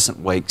recovery in recent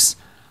weeks.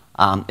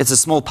 It's a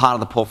small part of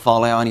the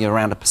portfolio, only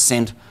around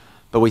 1%,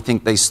 but we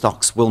think these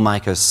stocks will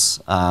make us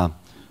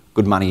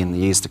good money in the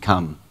years to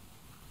come.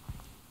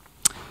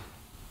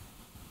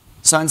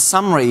 So in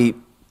summary,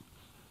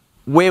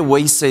 where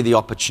we see the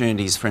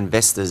opportunities for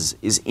investors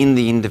is in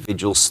the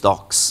individual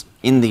stocks,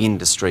 in the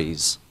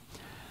industries.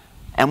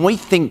 And we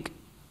think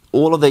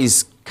all of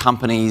these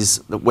companies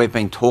that we've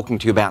been talking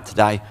to you about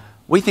today,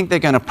 we think they're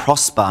going to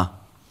prosper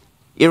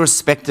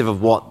irrespective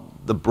of what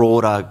the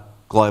broader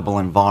global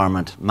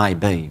environment may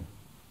be.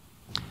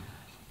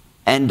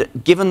 And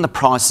given the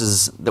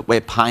prices that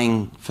we're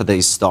paying for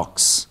these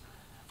stocks,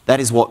 that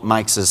is what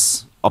makes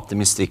us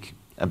optimistic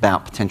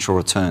about potential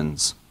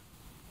returns.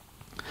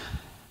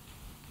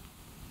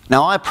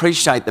 Now, I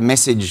appreciate the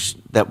message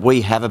that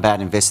we have about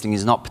investing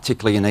is not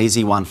particularly an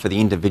easy one for the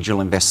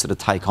individual investor to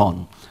take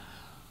on.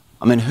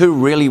 I mean, who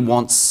really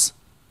wants,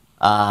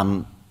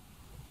 and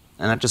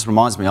it just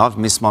reminds me, I've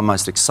missed my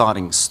most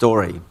exciting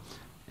story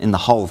in the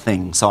whole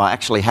thing, so I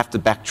actually have to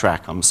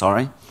backtrack, I'm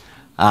sorry.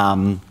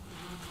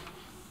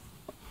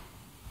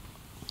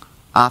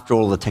 After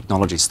all the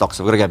technology stocks,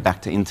 I've got to go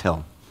back to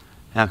Intel.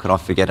 How could I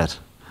forget it?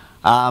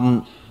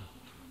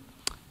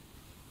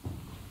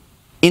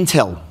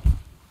 Intel.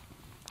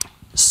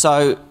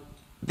 So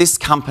this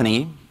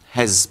company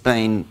has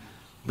been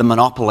the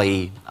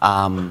monopoly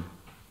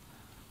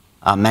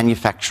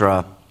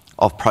manufacturer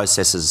of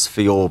processors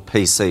for your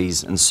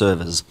PCs and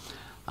servers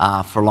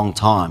for a long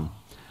time.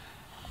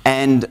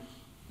 And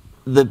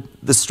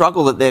the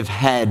struggle that they've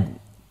had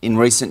in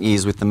recent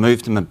years with the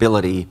move to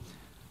mobility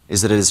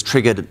is that it has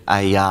triggered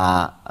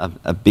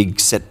a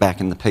big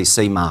setback in the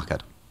PC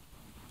market.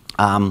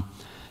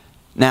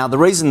 Now, the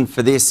reason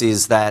for this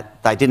is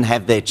that they didn't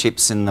have their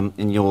chips in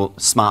your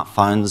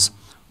smartphones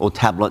or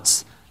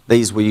tablets.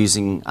 These were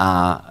using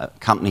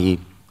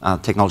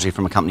technology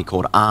from a company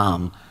called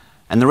ARM.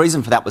 And the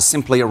reason for that was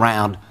simply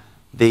around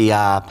the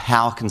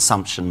power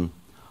consumption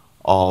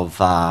of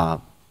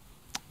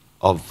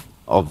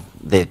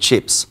their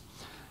chips.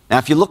 Now,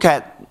 if you look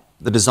at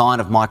the design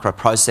of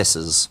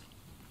microprocessors,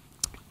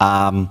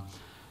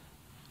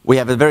 we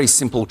have a very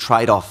simple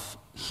trade-off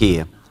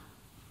here.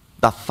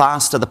 The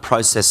faster the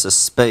processor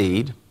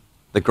speed,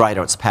 the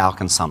greater its power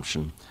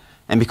consumption.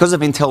 And because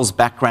of Intel's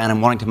background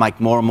in wanting to make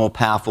more and more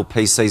powerful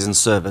PCs and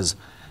servers,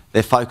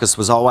 their focus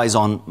was always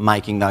on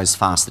making those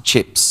faster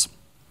chips.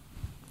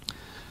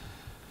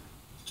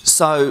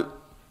 So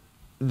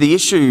the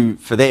issue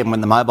for them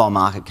when the mobile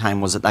market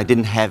came was that they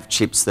didn't have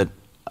chips that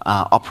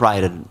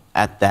operated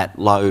at that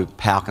low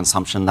power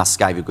consumption, thus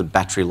gave you good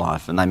battery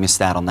life, and they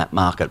missed out on that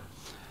market.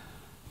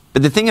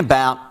 But the thing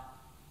about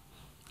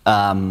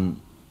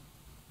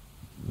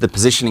the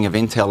positioning of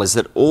Intel is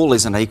that all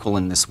isn't equal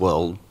in this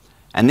world,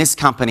 and this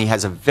company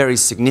has a very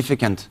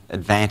significant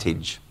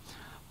advantage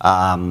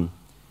in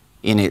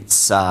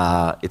its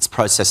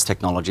process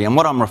technology. And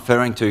what I'm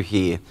referring to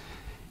here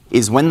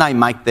is when they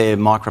make their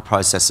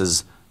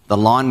microprocessors, the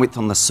line width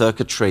on the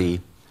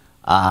circuitry,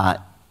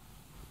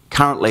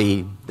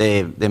 currently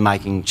they're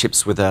making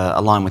chips with a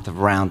line width of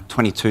around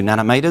 22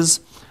 nanometers.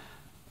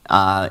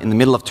 In the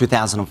middle of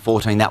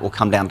 2014, that will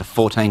come down to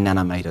 14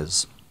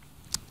 nanometers.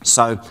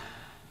 So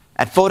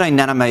at 14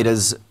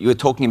 nanometers, you were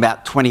talking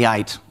about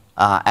 28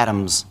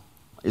 atoms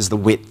is the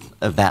width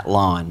of that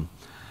line.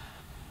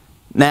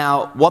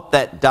 Now, what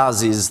that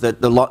does is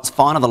that the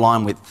finer the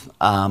line width,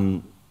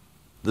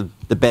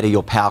 the better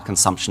your power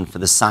consumption for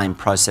the same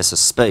processor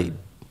speed.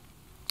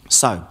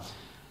 So,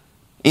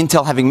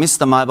 Intel, having missed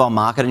the mobile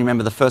market, and you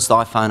remember the first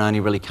iPhone only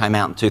really came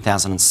out in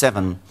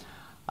 2007,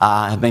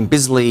 have been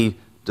busily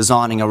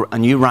designing a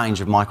new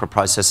range of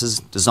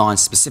microprocessors designed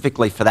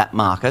specifically for that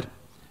market.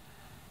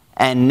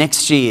 And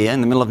next year,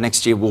 in the middle of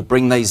next year, we'll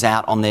bring these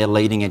out on their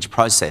leading edge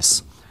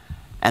process.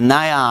 And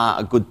they are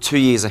a good 2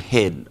 years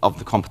ahead of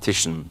the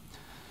competition.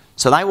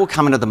 So they will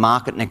come into the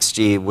market next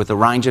year with a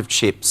range of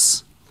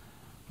chips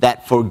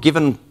that for a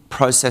given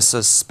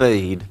processor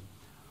speed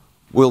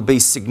will be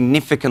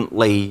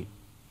significantly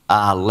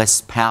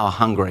less power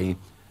hungry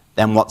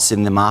than what's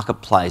in the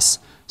marketplace.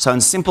 So in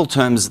simple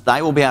terms,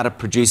 they will be able to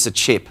produce a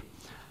chip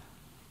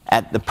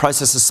at the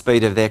processor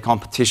speed of their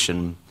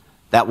competition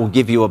that will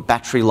give you a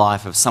battery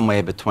life of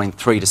somewhere between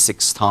 3 to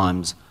 6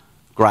 times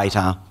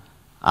greater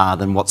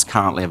than what's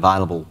currently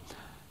available.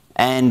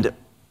 And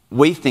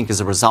we think as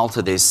a result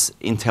of this,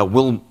 Intel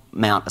will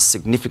mount a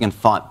significant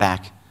fight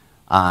back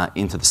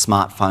into the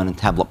smartphone and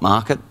tablet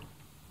market,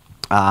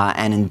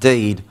 and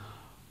indeed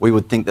we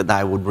would think that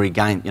they would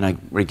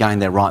regain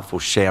their rightful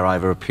share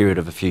over a period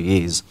of a few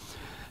years.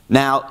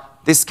 Now,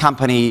 this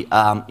company,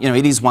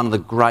 it is one of the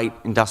great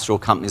industrial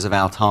companies of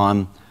our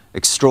time,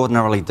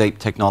 extraordinarily deep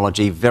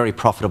technology, very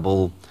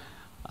profitable.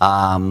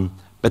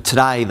 But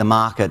today, the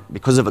market,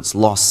 because of its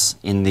loss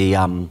in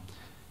the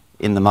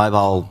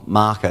mobile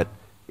market,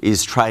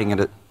 is treating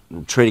it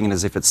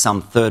as if it's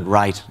some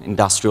third-rate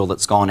industrial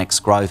that's gone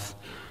ex-growth.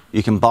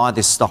 You can buy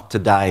this stock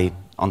today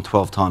on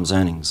 12 times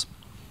earnings.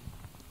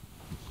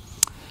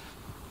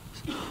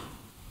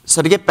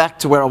 So to get back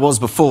to where I was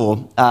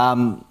before,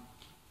 the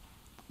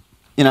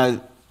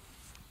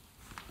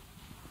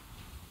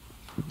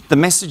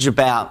message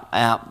about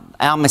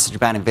our message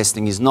about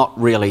investing is not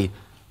really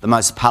the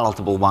most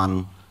palatable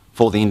one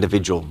for the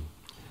individual.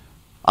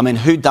 I mean,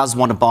 who does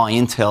want to buy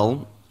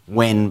Intel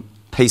when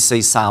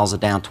PC sales are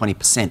down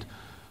 20%?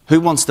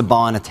 Who wants to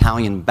buy an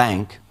Italian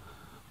bank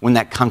when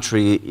that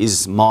country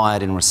is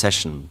mired in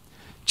recession?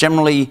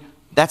 Generally,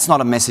 that's not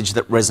a message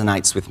that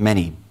resonates with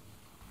many.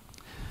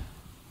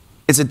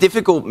 It's a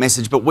difficult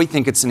message, but we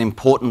think it's an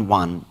important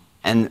one,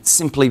 and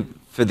simply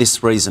for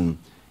this reason: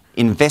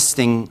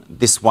 investing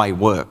this way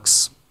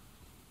works.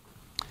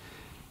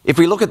 If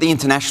we look at the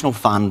international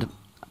fund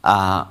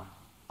over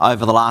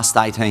the last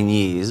 18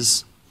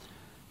 years,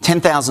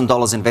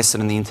 $10,000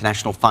 invested in the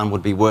international fund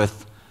would be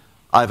worth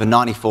over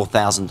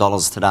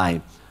 $94,000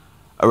 today,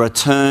 a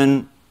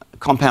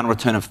compound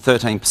return of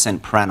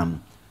 13% per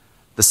annum.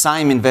 The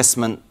same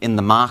investment in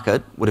the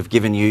market would have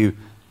given you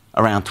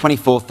around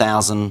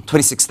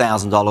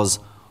 $26,000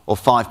 or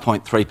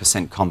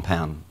 5.3%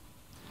 compound.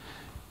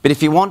 But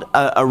if you want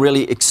a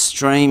really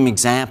extreme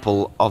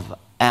example of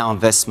our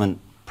investment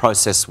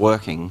process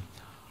working,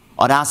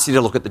 I'd ask you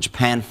to look at the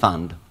Japan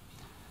fund.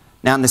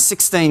 Now, in the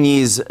 16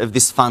 years of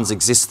this fund's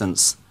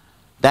existence,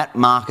 that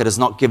market has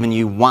not given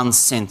you 1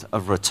 cent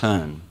of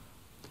return.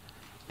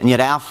 And yet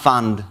our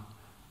fund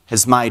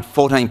has made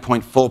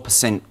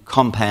 14.4%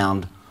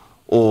 compound,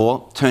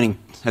 or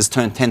has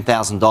turned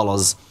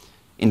 $10,000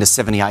 into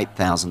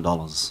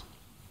 $78,000.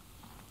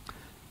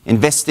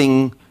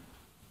 Investing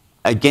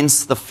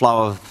against the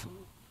flow of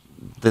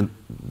the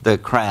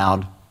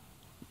crowd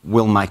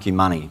will make you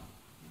money.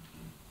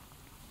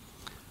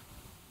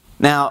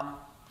 Now,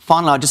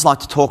 finally, I'd just like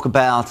to talk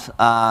about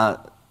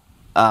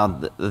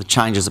the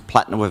changes at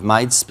Platinum we've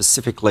made,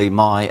 specifically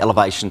my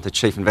elevation to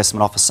Chief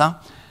Investment Officer,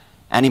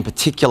 and in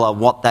particular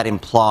what that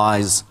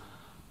implies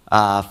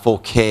for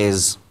Care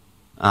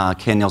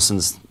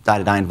Nielsen's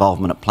day-to-day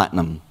involvement at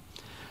Platinum.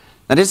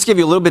 Now, just to give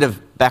you a little bit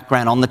of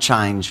background on the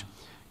change,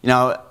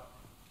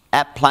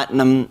 at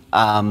Platinum,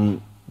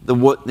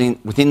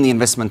 within the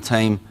investment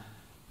team,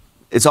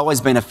 it's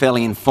always been a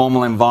fairly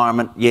informal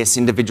environment. Yes,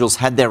 individuals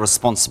had their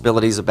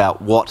responsibilities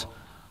about what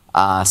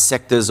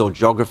sectors or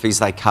geographies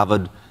they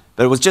covered,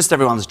 but it was just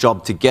everyone's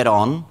job to get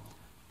on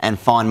and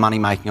find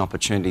money-making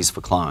opportunities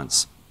for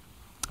clients.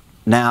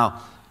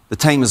 Now, the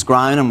team has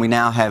grown and we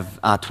now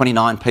have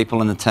 29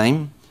 people in the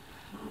team.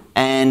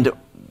 And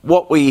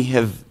what we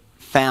have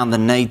found the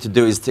need to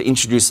do is to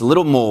introduce a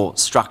little more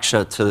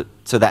structure to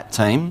that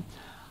team,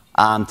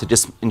 to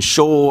just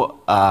ensure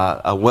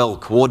a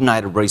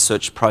well-coordinated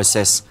research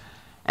process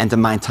and to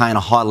maintain a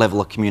high level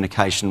of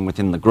communication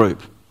within the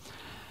group.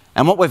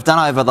 And what we've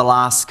done over the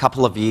last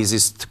couple of years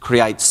is to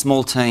create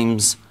small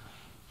teams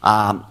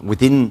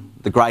within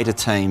the greater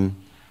team,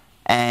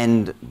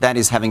 and that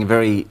is having a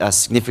very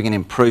significant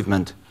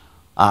improvement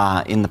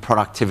in the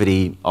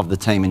productivity of the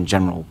team in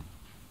general.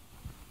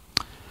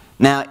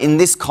 Now, in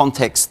this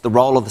context, the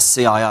role of the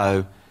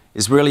CIO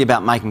is really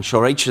about making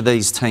sure each of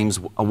these teams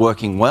are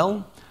working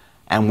well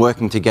and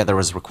working together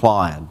as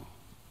required.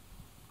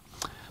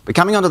 But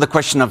coming on to the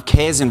question of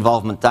Care's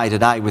involvement day to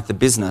day with the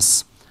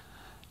business,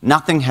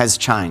 nothing has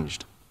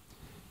changed.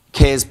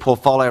 Care's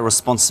portfolio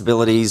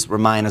responsibilities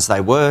remain as they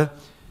were.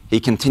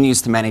 He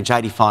continues to manage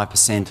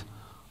 85%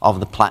 of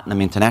the Platinum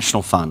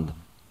International Fund.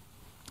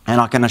 And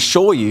I can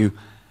assure you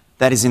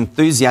that his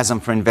enthusiasm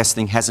for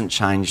investing hasn't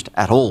changed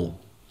at all.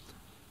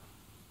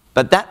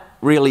 But that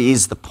really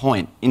is the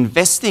point.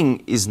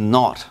 Investing is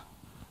not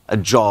a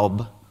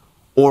job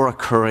or a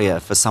career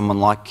for someone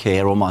like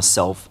Care or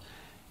myself.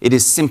 It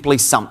is simply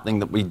something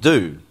that we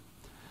do.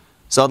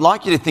 So I'd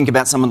like you to think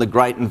about some of the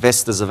great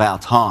investors of our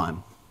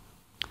time.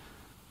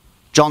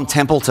 John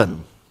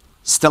Templeton,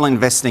 still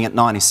investing at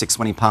 96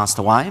 when he passed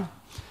away.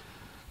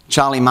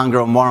 Charlie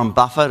Munger and Warren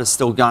Buffett are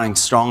still going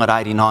strong at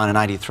 89 and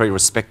 83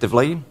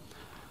 respectively.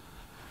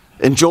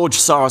 And George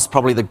Soros,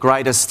 probably the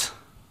greatest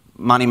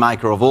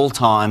moneymaker of all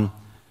time,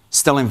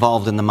 still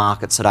involved in the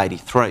markets at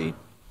 83.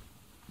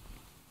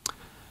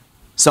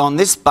 So on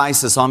this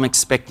basis, I'm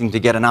expecting to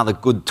get another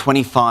good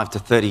 25 to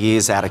 30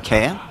 years out of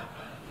Care.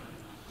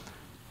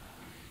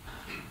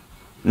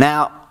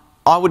 Now,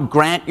 I would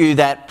grant you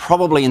that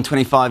probably in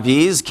 25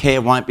 years,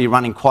 Care won't be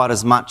running quite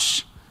as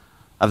much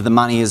of the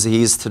money as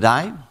he is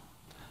today.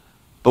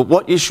 But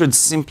what you should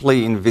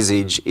simply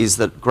envisage is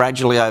that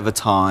gradually over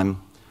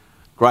time,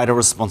 greater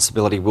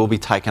responsibility will be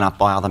taken up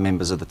by other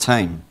members of the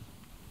team.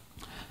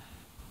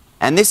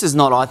 And this is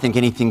not, I think,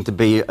 anything to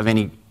be of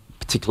any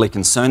particularly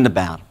concerned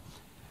about.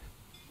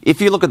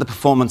 If you look at the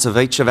performance of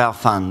each of our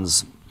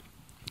funds,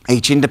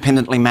 each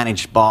independently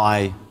managed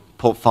by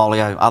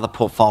other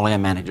portfolio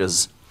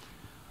managers,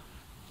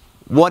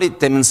 what it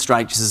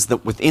demonstrates is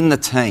that within the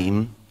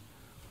team,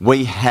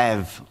 we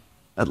have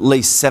at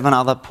least 7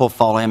 other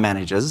portfolio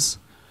managers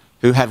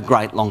who have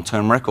great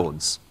long-term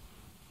records.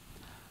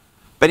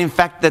 But in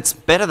fact, that's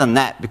better than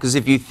that, because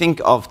if you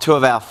think of 2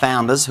 of our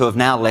founders who have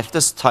now left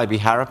us, Toby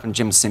Harrop and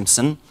Jim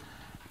Simpson,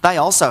 they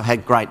also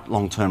had great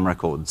long-term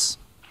records.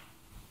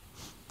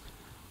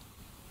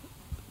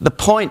 The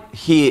point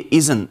here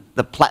isn't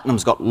that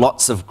Platinum's got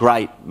lots of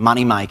great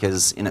money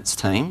makers in its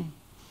team,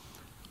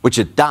 which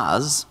it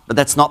does, but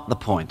that's not the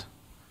point.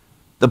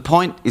 The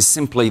point is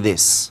simply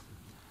this: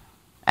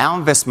 our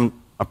investment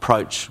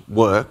approach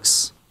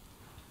works,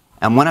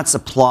 and when it's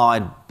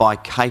applied by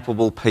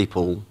capable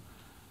people,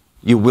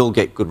 you will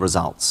get good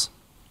results.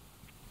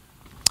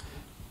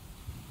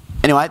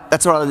 Anyway,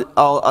 that's where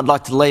I'd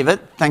like to leave it.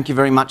 Thank you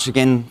very much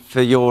again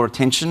for your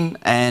attention,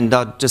 and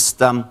I'd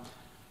just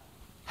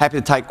happy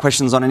to take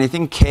questions on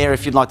anything. Care,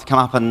 if you'd like to come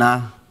up and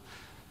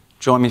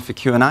join me for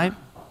Q&A,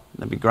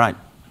 that'd be great.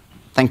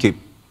 Thank you.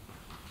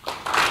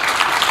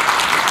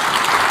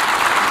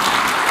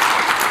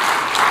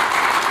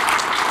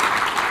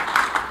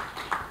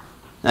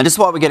 Now, just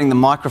while we're getting the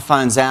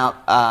microphones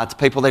out to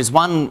people, there's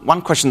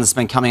one question that's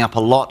been coming up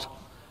a lot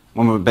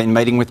when we've been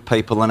meeting with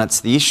people, and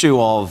it's the issue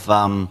of,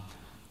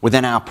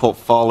 within our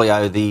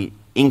portfolio, the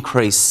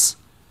increase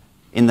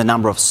in the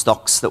number of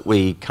stocks that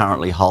we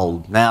currently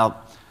hold. Now,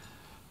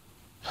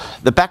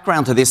 the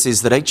background to this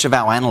is that each of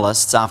our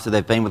analysts, after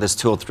they've been with us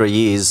 2 or 3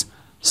 years,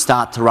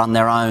 start to run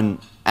their own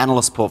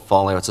analyst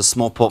portfolio. It's a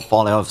small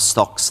portfolio of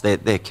stocks, their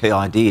key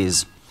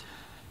ideas.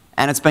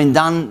 And it's been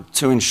done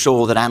to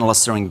ensure that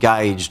analysts are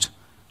engaged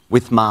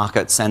with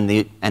markets and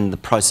the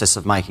process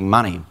of making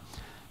money.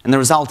 And the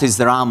result is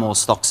there are more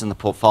stocks in the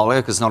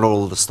portfolio, because not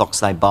all of the stocks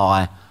they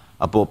buy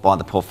are bought by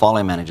the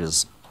portfolio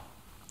managers.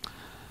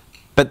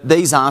 But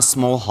these are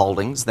small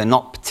holdings. They're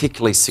not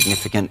particularly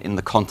significant in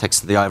the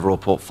context of the overall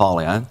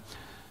portfolio.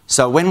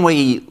 So when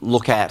we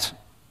look at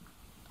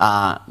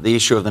the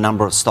issue of the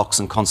number of stocks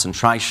and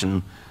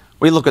concentration,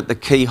 we look at the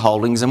key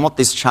holdings, and what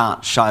this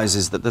chart shows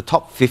is that the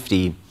top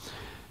 50,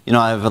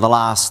 over the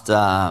last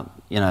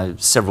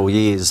several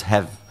years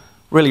have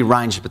really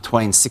ranged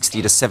between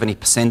 60 to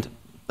 70%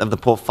 of the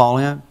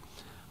portfolio.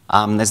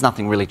 There's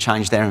nothing really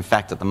changed there. In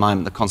fact, at the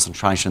moment, the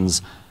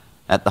concentration's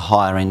at the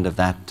higher end of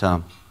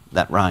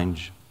that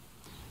range.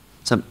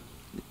 So,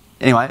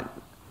 anyway,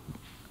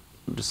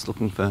 I'm just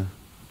looking for.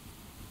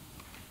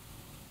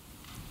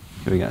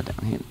 Here we go,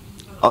 down here.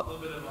 A little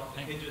bit about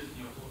hedges in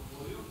your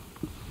portfolio.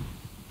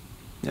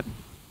 Yep.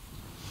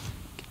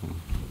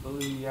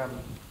 Well,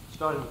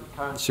 starting with the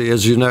currency,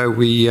 as you know,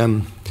 we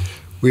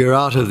are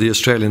out of the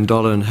Australian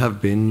dollar and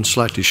have been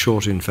slightly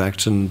short, in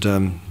fact,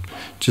 and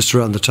just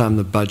around the time of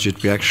the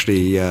budget, we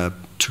actually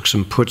took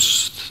some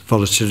puts.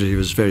 Volatility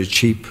was very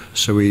cheap,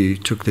 so we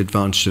took the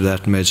advantage of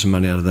that and made some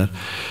money out of that.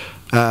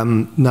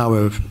 Now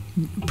we're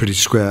pretty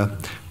square.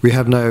 We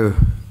have no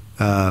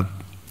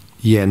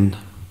yen,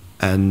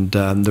 and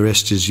the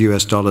rest is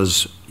US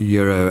dollars,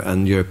 euro,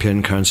 and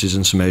European currencies,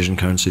 and some Asian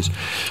currencies.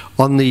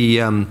 On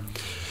the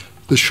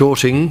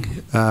shorting,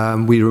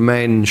 we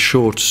remain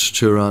short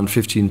to around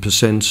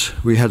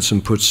 15%. We had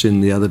some puts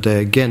in the other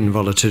day. Again,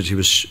 volatility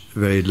was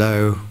very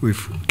low.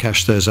 We've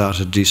cashed those out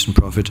at decent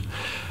profit.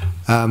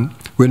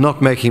 We're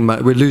not making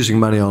money. We're losing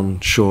money on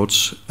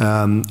shorts,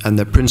 and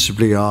they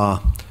principally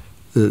are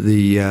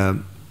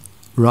the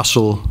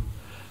Russell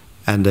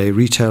and a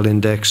retail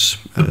index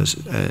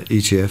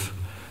ETF,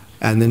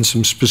 and then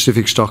some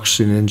specific stocks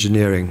in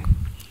engineering,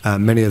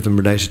 many of them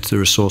related to the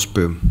resource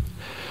boom.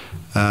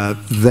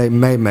 They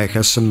may make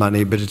us some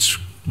money, but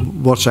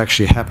what's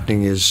actually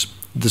happening is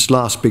this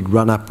last big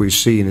run-up we've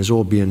seen is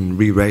all being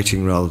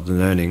re-rating rather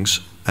than earnings,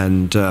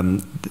 and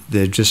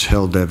they've just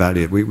held their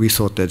value. We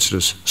thought they'd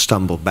sort of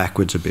stumble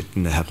backwards a bit,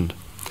 and they haven't.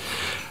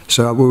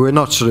 So we're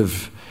not sort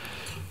of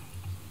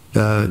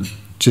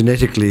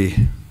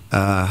genetically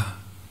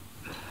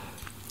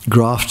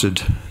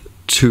grafted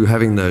to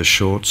having those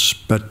shorts,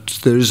 but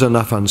there is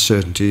enough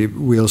uncertainty.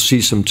 We'll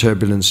see some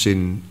turbulence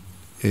in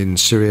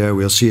Syria.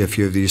 We'll see a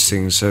few of these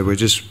things, so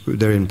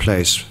they're in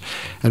place.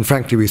 And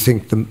frankly, we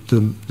think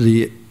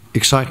the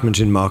excitement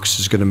in markets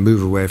is going to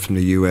move away from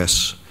the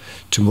US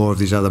to more of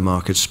these other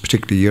markets,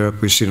 particularly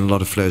Europe. We've seen a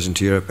lot of flows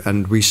into Europe,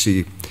 and we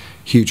see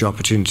huge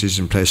opportunities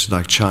in places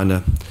like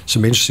China.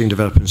 Some interesting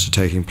developments are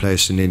taking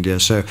place in India.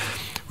 So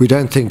we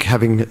don't think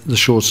having the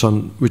shorts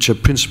on, which are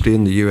principally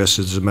in the US,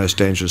 is the most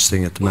dangerous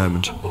thing at the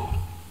moment.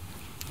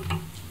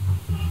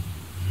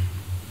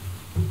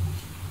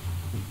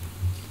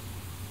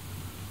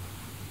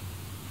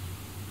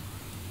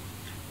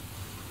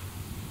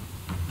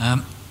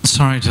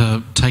 Sorry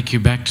to take you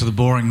back to the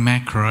boring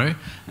macro,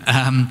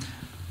 and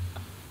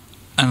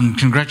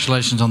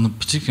congratulations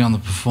particularly on the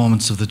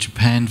performance of the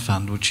Japan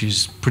fund, which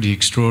is pretty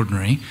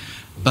extraordinary.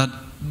 But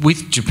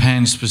with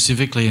Japan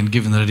specifically, and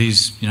given that it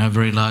is a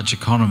very large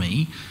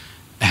economy,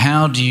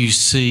 how do you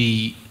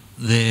see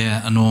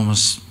their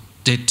enormous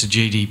debt to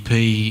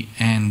GDP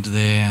and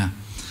their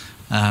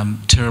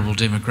terrible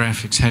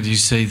demographics, how do you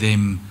see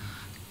them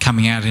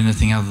coming out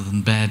anything other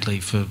than badly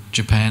for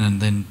Japan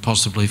and then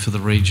possibly for the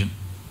region?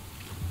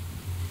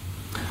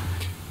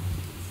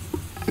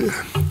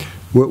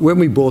 When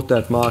we bought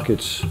that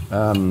market,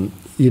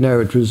 you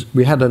know,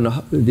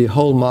 the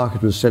whole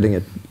market was selling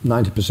at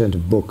 90%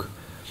 of book.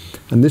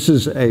 And this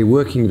is a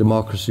working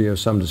democracy of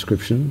some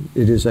description.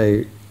 It is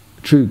a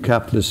true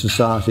capitalist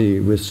society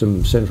with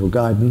some central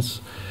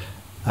guidance,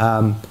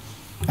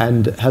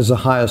 and has the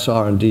highest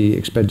R&D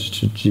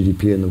expenditure to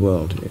GDP in the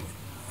world.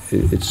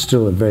 It's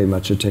still very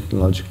much a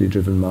technologically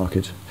driven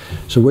market.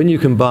 So when you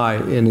can buy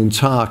an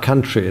entire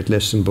country at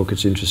less than book,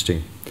 it's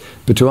interesting.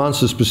 But to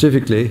answer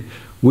specifically,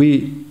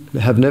 we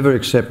have never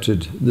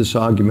accepted this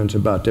argument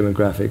about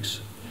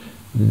demographics.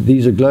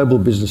 These are global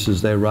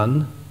businesses they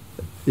run.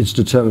 It's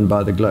determined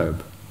by the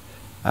globe.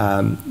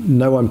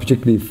 No one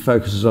particularly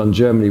focuses on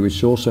Germany,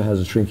 which also has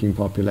a shrinking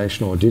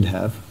population, or did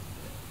have.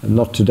 And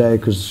not today,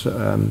 because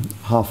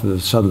half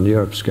of Southern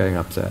Europe's going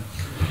up there.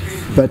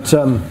 But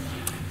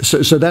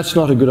so that's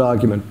not a good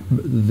argument.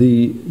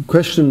 The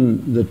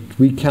question that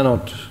we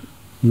cannot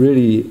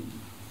really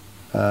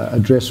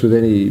address with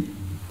any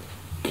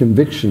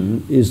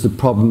conviction is the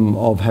problem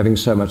of having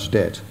so much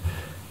debt.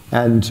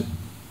 And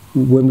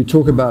when we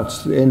talk about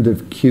the end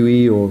of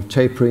QE or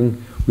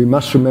tapering, we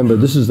must remember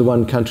this is the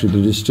one country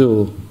that is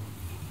still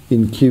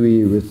in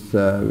QE with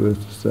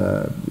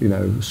you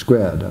know,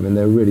 squared. I mean,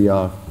 they really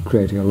are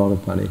creating a lot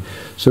of money.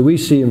 So we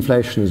see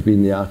inflation as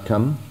being the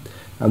outcome,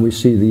 and we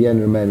see the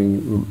yen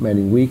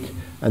remaining weak,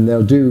 and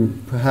they'll do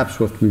perhaps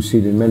what we've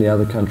seen in many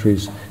other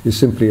countries, is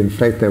simply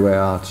inflate their way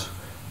out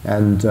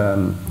and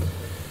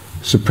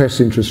suppress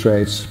interest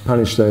rates,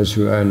 punish those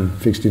who earn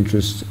fixed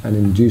interest, and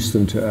induce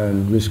them to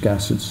earn risk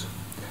assets.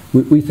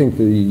 We think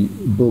the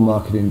bull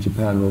market in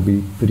Japan will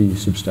be pretty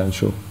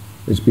substantial.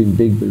 It's been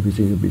big, but we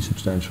think it'll be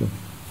substantial.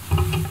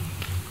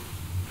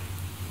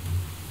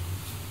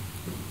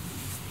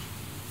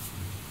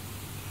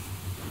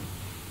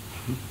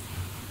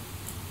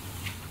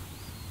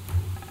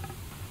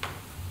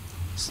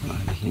 So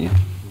over here.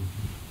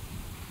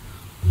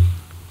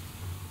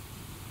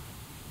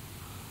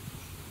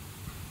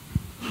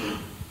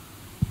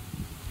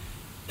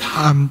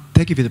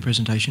 Thank you for the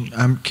presentation.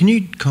 Can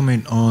you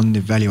comment on the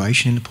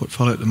valuation in the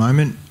portfolio at the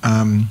moment?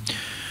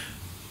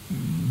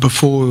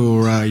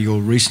 Before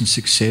your recent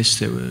success,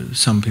 there were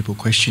some people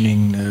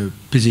questioning the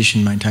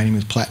position maintaining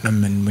with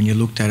Platinum, and when you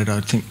looked at it,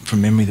 I think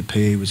from memory the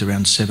PE was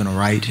around 7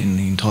 or 8 in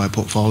the entire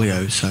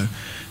portfolio. So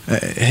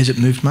has it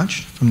moved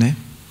much from there?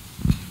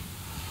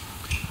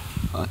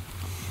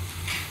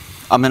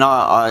 I mean,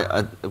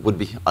 I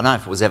don't know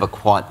if it was ever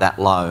quite that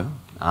low.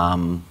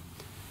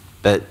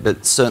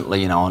 But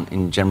certainly, you know,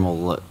 in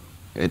general,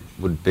 it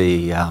would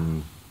be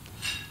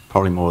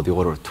probably more of the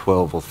order of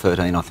 12 or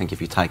 13, I think,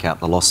 if you take out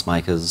the loss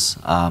makers.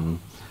 Sorry?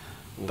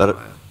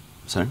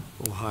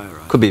 Or higher,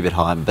 right? Could be a bit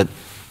higher, but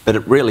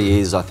it really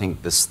is, I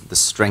think, the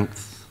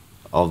strength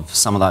of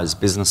some of those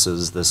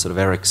businesses, the sort of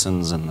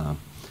Ericssons and the,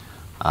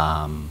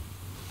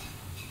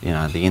 you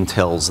know, the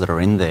Intels that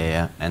are in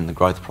there, and the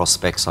growth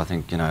prospects. I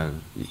think, you know,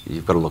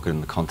 you've got to look at it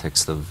in the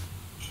context of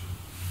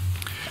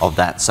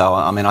that. So,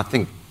 I mean, I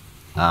think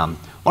one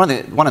of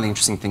the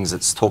interesting things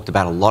that's talked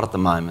about a lot at the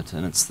moment,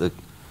 and it's the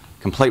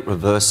complete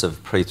reverse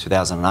of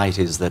pre-2008,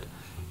 is that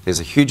there's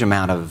a huge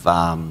amount of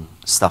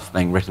stuff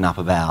being written up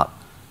about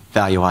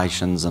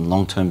valuations and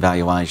long-term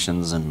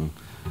valuations and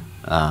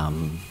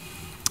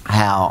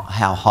how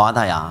high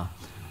they are.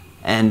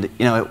 And,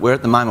 you know, we're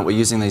at the moment, we're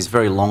using these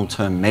very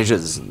long-term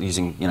measures,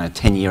 using, you know,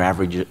 10-year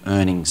average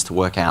earnings to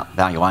work out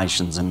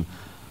valuations and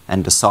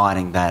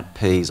deciding that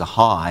P's are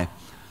high,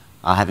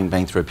 having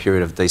been through a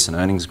period of decent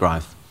earnings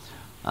growth.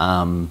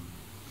 And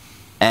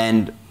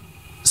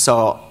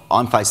so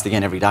I'm faced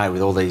again every day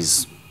with all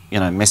these, you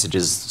know,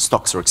 messages,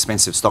 stocks are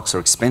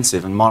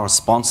expensive, and my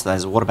response to that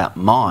is, what about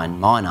mine?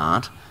 Mine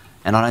aren't,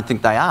 and I don't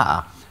think they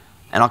are.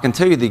 And I can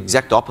tell you the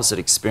exact opposite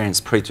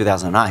experience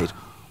pre-2008.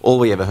 All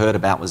we ever heard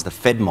about was the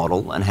Fed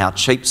model and how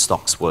cheap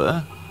stocks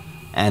were,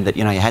 and that,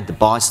 you know, you had to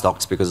buy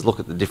stocks because look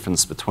at the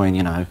difference between,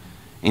 you know,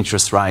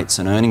 interest rates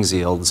and earnings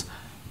yields.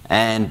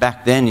 And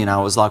back then, you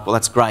know, it was like, well,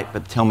 that's great,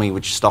 but tell me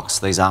which stocks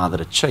these are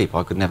that are cheap.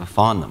 I could never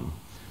find them.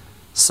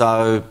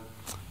 So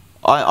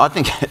I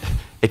think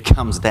it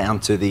comes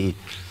down to the,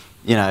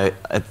 you know,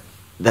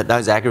 that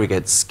those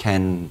aggregates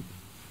can,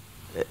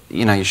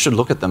 you know, you should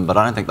look at them, but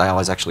I don't think they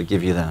always actually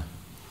give you the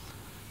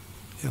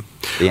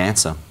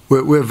answer.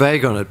 We're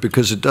vague on it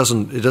because it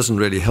doesn't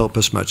really help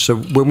us much. So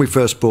when we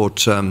first bought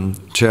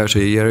Toyota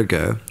a year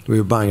ago, we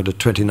were buying it at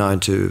 29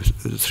 to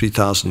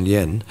 3,000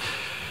 yen.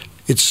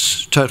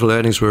 Its total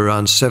earnings were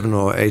around $7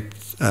 or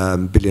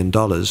 $8 billion.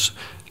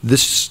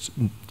 This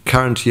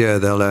current year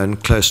they'll earn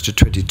close to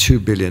 22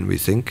 billion, we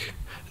think.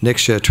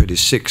 Next year,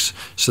 26.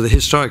 So the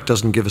historic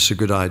doesn't give us a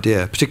good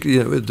idea,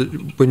 particularly,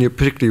 you know,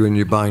 particularly when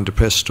you're buying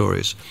depressed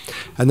stories.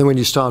 And then when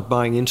you start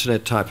buying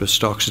internet type of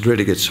stocks, it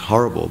really gets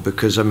horrible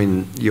because, I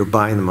mean, you're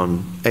buying them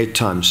on 8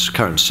 times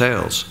current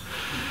sales.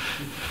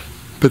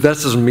 But that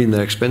doesn't mean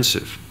they're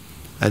expensive.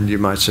 And you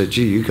might say,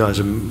 gee, you guys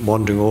are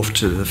wandering off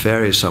to the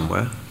ferry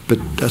somewhere. But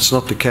that's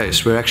not the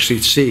case. We're actually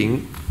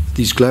seeing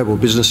these global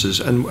businesses.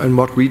 And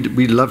what we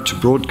love to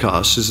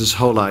broadcast is this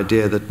whole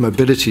idea that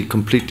mobility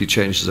completely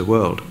changes the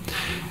world.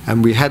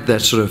 And we had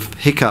that sort of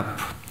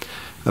hiccup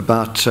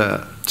about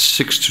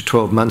 6 to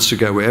 12 months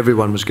ago where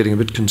everyone was getting a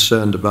bit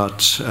concerned about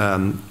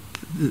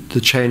the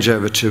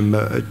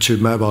changeover to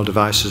mobile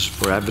devices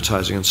for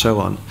advertising and so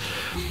on.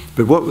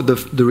 But what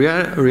the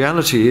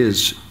reality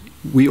is,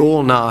 we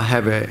all now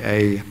have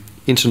a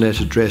internet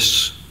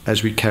address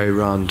as we carry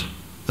around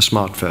a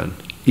smartphone.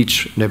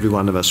 Each and every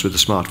one of us with a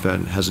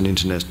smartphone has an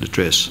internet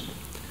address.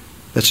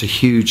 That's a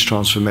huge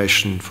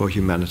transformation for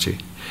humanity.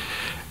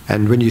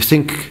 And when you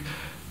think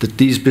that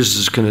these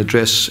businesses can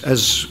address,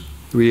 as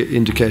we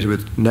indicated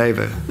with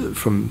Neva,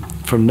 from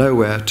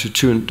nowhere to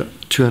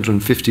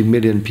 250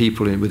 million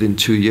people within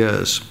 2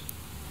 years,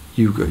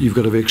 you've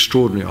got a very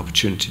extraordinary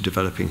opportunity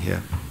developing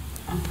here.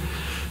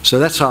 So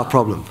that's our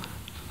problem.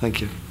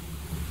 Thank you.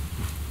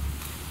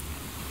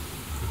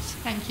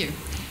 Thank you.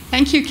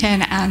 Thank you,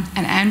 Ken and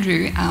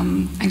Andrew,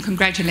 and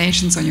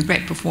congratulations on your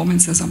great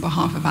performances on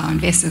behalf of our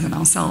investors and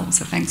ourselves,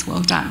 so thanks,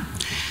 well done.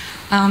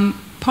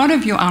 Part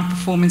of your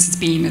outperformance has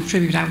been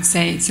attributed, I would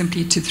say,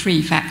 simply to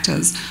 3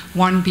 factors,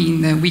 one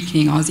being the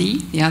weakening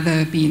Aussie, the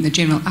other being the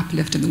general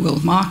uplift in the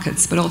world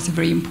markets, but also,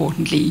 very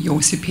importantly,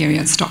 your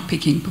superior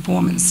stock-picking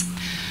performance.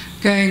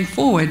 Going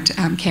forward,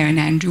 Ken and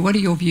Andrew, what are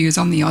your views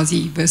on the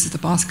Aussie versus the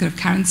basket of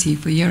currency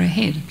for the year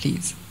ahead,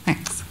 please?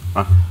 Thanks.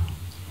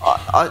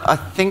 I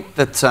think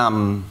that,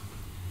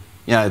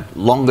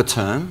 longer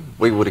term,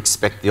 we would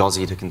expect the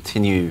Aussie to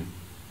continue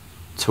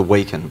to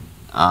weaken.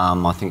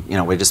 I think,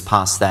 we're just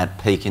past that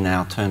peak in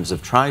our terms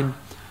of trade,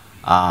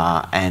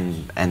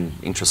 and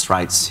interest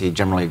rates here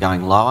generally are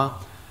going lower.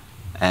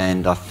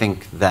 And I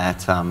think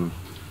that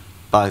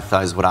both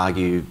those would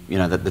argue,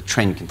 that the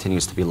trend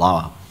continues to be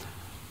lower.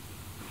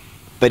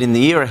 But in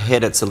the year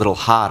ahead, it's a little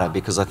harder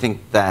because I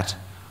think that,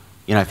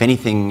 if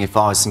anything, if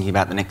I was thinking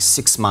about the next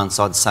 6 months,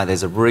 I'd say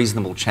there's a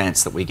reasonable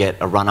chance that we get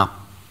a run-up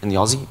in the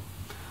Aussie.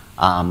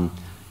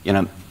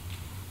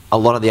 A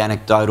lot of the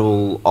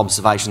anecdotal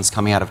observations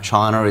coming out of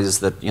China is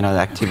that, the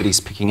activity's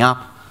picking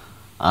up.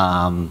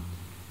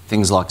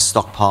 Things like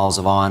stockpiles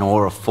of iron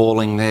ore are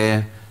falling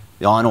there.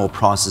 The iron ore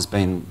price has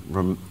been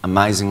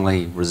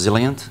amazingly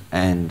resilient,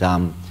 and,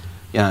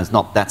 it's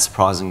not that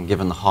surprising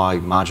given the high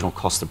marginal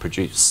cost of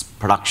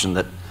production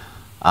that,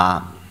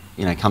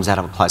 comes out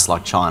of a place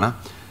like China.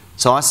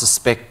 So I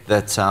suspect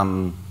that,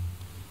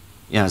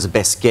 as a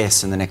best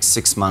guess in the next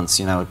 6 months,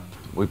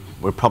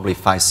 we're probably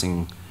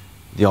facing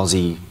the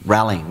Aussie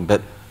rallying.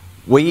 But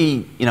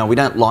we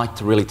don't like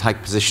to really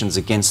take positions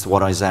against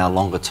what is our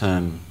longer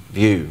term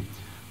view,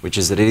 which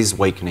is that it is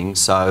weakening.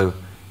 So,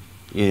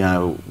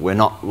 we're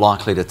not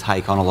likely to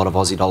take on a lot of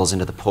Aussie dollars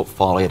into the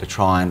portfolio to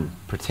try and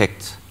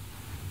protect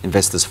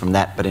investors from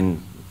that, but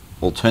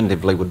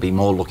alternatively would be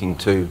more looking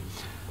to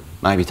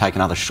maybe take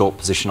another short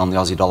position on the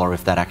Aussie dollar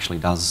if that actually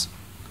does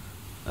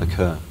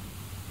occur.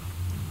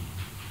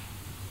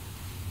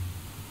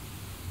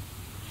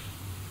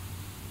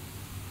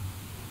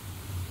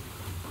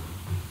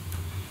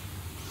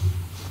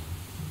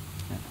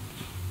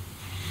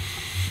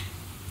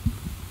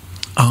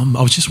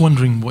 I was just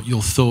wondering what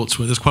your thoughts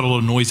were. There's quite a lot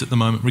of noise at the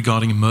moment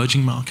regarding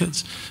emerging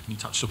markets. You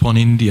touched upon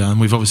India, and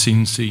we've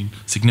obviously seen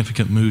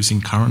significant moves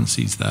in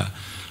currencies there.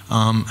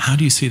 How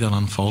do you see that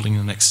unfolding in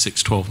the next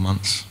 6-12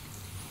 months?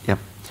 Yep.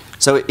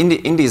 So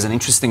India is an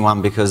interesting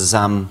one because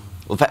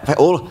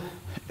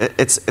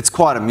it's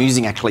quite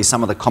amusing actually,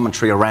 some of the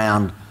commentary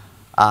around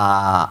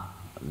the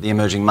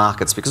emerging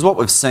markets, because what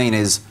we've seen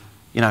is,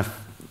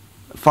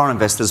 foreign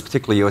investors,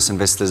 particularly US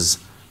investors,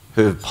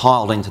 who have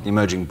piled into the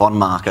emerging bond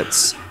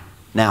markets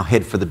now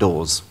head for the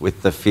doors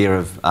with the fear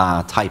of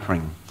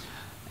tapering.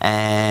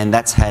 And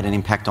that's had an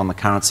impact on the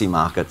currency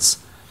markets.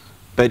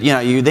 But,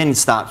 you then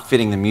start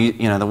fitting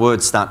the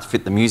words start to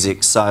fit the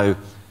music. So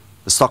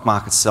the stock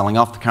market's selling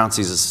off, the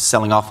currencies are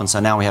selling off, and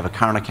so now we have a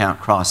current account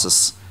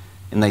crisis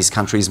in these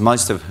countries,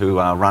 most of who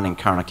are running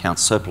current account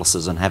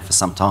surpluses and have for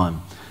some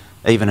time.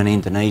 Even in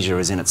Indonesia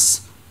is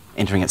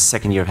entering its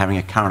 2nd year of having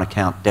a current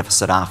account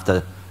deficit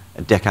after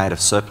a decade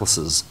of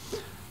surpluses.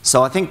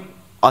 So I think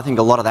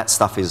a lot of that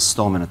stuff is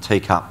storm in a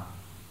teacup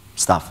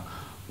stuff.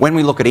 When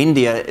we look at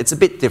India, it's a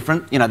bit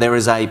different. There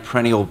is a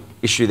perennial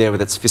issue there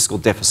with its fiscal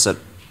deficit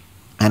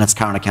and its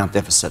current account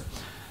deficit.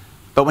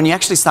 But when you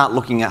actually start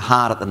looking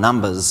hard at the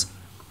numbers,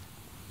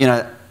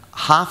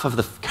 half of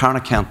the current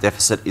account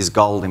deficit is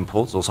gold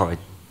imports,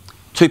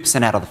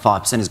 2% out of the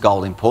 5% is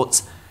gold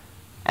imports.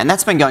 And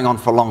that's been going on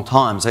for a long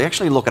time. So you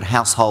actually look at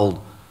household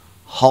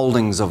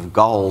holdings of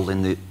gold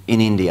in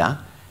India,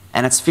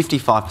 and it's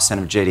 55%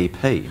 of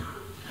GDP.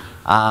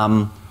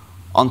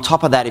 On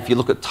top of that, if you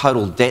look at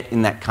total debt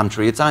in that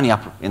country, it's only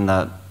up in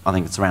I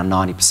think it's around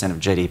 90% of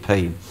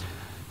GDP.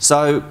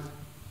 So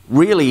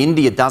really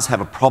India does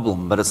have a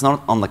problem, but it's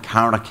not on the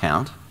current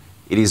account.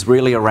 It is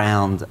really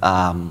around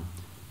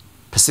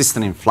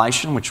persistent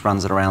inflation, which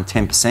runs at around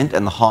 10%,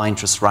 and the high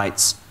interest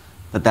rates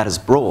that has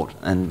brought.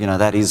 And,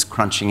 that is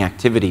crunching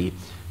activity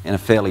in a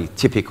fairly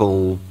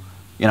typical,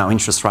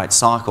 interest rate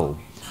cycle.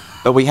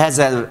 But we have,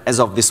 as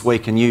of this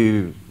week, a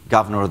new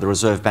Governor of the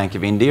Reserve Bank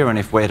of India, and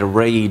if we're to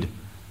read,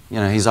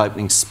 his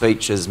opening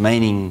speech as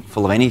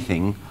meaningful of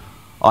anything,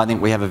 I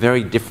think we have a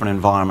very different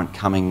environment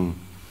coming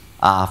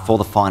for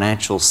the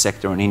financial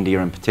sector in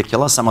India in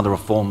particular. Some of the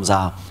reforms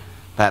are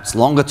perhaps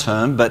longer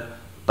term, but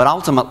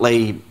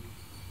ultimately,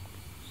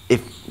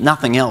 if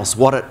nothing else,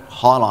 what it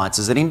highlights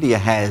is that India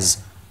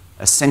has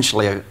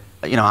essentially a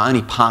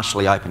only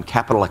partially open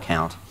capital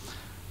account.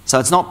 So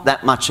it's not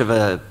that much of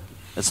a,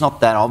 it's not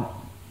that,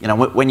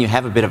 when you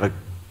have a bit of a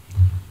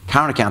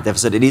current account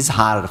deficit, it is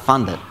harder to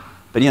fund it.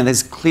 But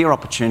there's clear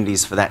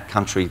opportunities for that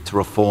country to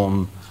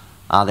reform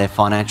their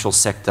financial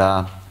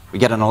sector. We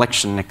get an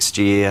election next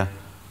year.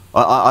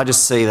 I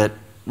just see that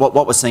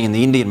what we're seeing in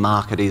the Indian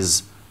market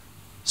is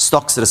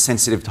stocks that are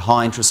sensitive to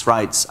high interest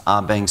rates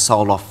are being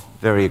sold off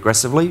very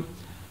aggressively,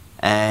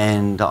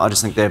 and I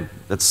just think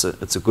it's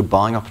a good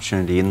buying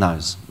opportunity in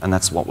those, and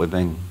that's what we've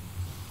been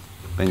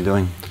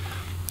doing.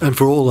 And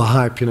for all the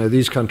hype,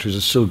 these countries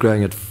are still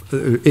growing at.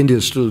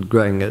 India's still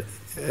growing at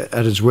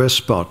its worst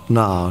spot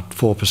now at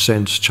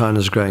 4%.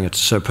 China's growing at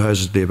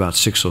supposedly about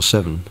 6 or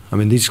 7. I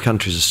mean, these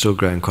countries are still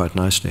growing quite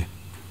nicely.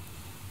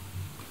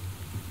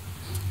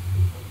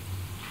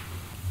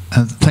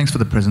 Thanks for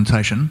the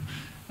presentation.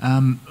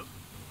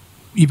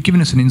 You've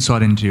given us an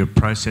insight into your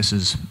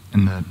processes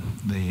and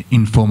the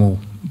informal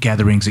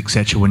gatherings,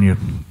 etc., when you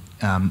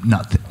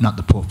nut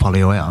the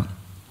portfolio out.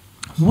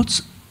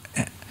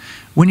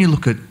 When you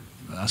look at,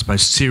 I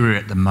suppose, Syria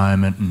at the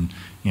moment and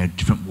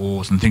different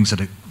wars and things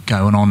that are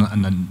going on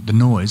and the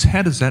noise,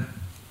 how does that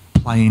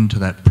play into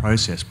that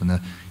process when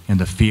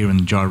the fear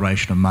and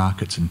gyration of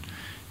markets, and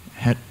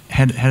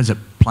how does it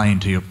play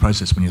into your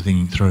process when you're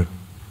thinking through?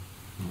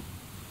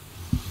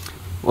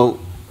 Well,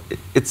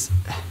 it's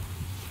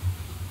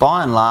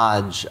by and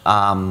large,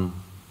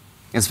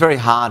 it's very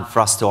hard for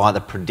us to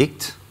either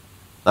predict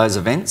those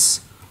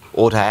events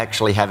or to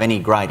actually have any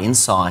great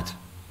insight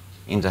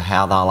into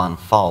how they'll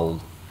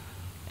unfold.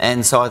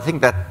 And so I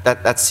think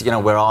that's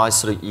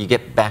where you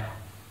get back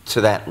to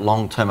that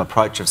long-term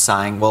approach of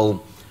saying,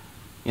 well,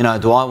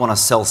 do I want to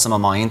sell some of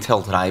my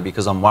intel today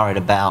because I'm worried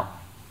about,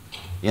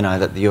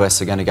 that the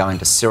US are going to go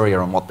into Syria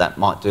and what that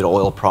might do to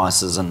oil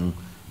prices and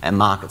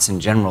markets in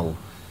general.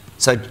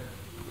 So,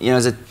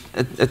 as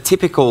a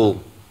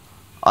typical,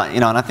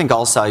 and I think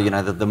also,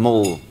 that the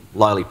more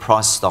lowly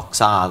priced stocks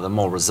are, the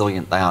more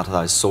resilient they are to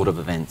those sort of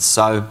events.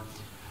 So,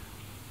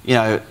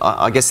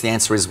 I guess the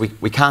answer is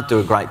we can't do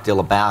a great deal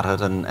about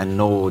it, and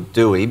nor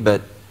do we,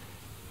 but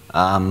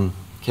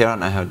Keir, I don't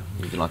know how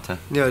you'd like to...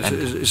 Yeah,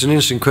 it's an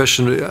interesting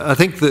question. I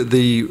think that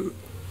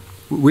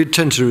we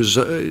tend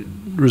to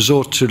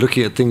resort to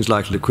looking at things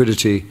like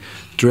liquidity,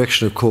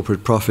 direction of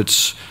corporate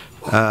profits,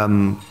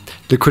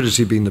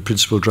 liquidity being the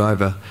principal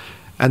driver.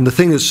 And the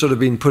thing that's sort of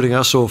been putting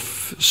us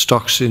off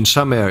stocks in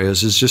some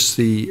areas is just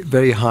the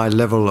very high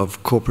level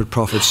of corporate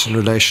profits in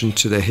relation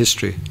to their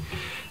history.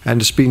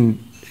 And it's been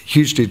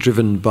hugely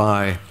driven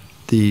by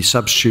the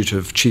substitute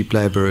of cheap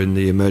labour in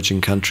the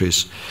emerging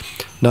countries.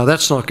 Now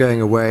that's not going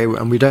away,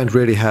 and we don't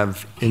really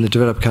have in the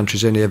developed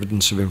countries any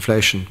evidence of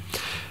inflation.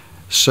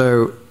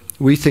 So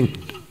we think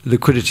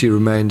liquidity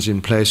remains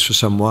in place for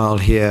some while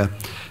here,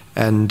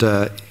 and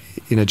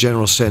in a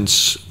general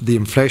sense, the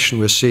inflation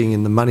we're seeing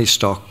in the money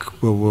stock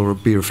will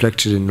be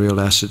reflected in real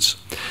assets.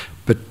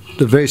 But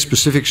the very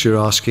specifics you're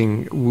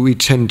asking, we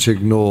tend to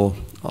ignore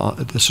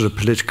the sort of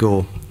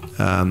political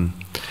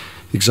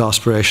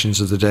exasperations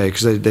of the day,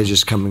 because they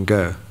just come and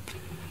go,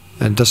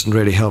 and doesn't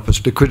really help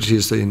us. Liquidity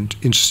is the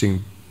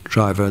interesting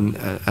driver,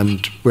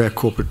 and where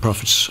corporate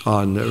profits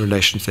are in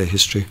relation to their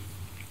history.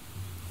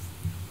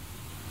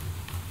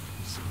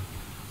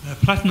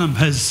 Platinum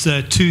has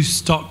two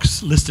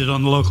stocks listed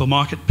on the local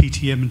market,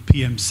 PTM and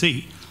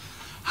PMC.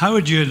 How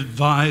would you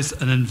advise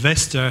an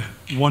investor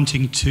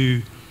wanting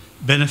to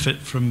benefit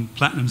from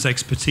Platinum's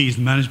expertise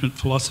and management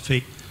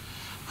philosophy?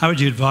 How would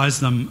you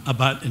advise them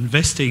about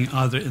investing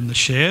either in the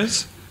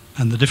shares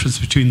and the difference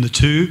between the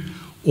two,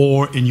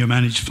 or in your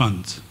managed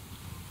funds?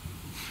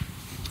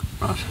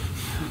 Right.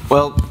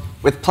 Well,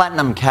 with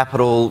Platinum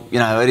Capital,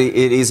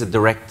 it is a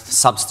direct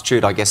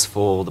substitute, I guess,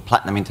 for the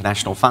Platinum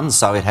International Funds.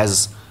 So it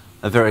has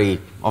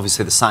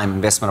obviously the same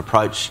investment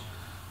approach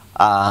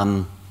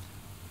and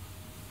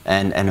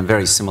a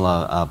very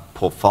similar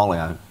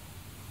portfolio.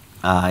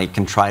 It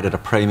can trade at a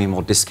premium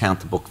or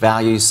discount to book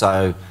value,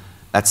 so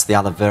that's the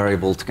other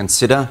variable to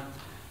consider.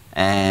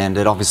 And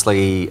it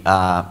obviously,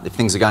 if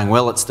things are going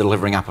well, it's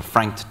delivering up a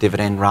franked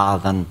dividend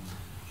rather than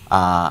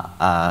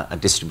a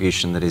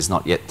distribution that is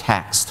not yet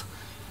taxed.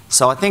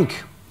 So I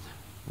think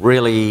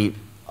really,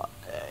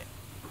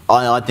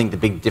 I think the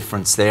big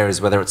difference there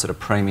is whether it's at a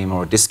premium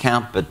or a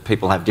discount, but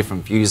people have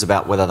different views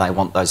about whether they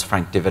want those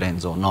franked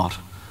dividends or not.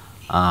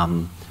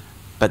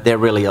 But they're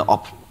really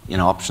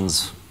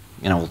options,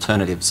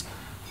 alternatives.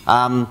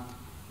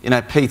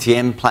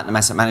 PTM, Platinum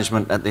Asset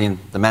Management, at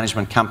the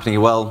management company,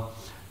 well,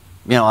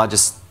 I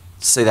just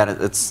see that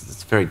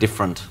it's very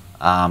different.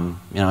 You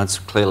know, it's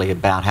clearly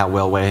about how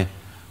well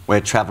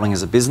we're travelling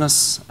as a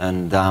business,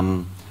 and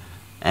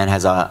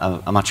has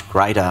a much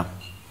greater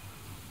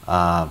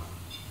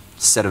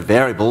set of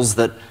variables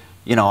that,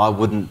 you know, I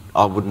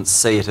wouldn't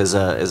see it as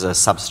a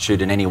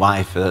substitute in any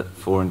way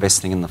for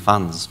investing in the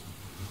funds.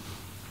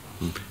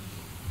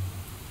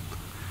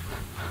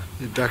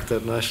 You ducked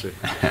that nicely.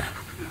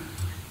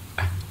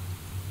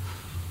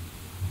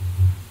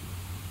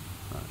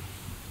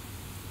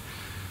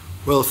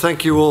 Well,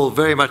 thank you all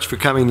very much for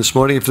coming this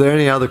morning. If there are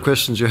any other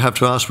questions you have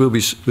to ask, we'll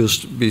be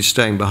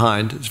staying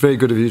behind. It's very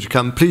good of you to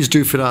come. Please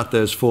do fill out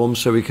those forms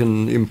so we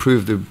can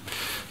improve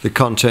the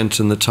content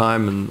and the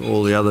time and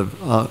all the other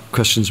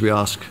questions we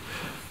ask.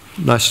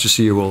 Nice to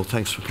see you all.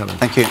 Thanks for coming.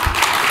 Thank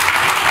you.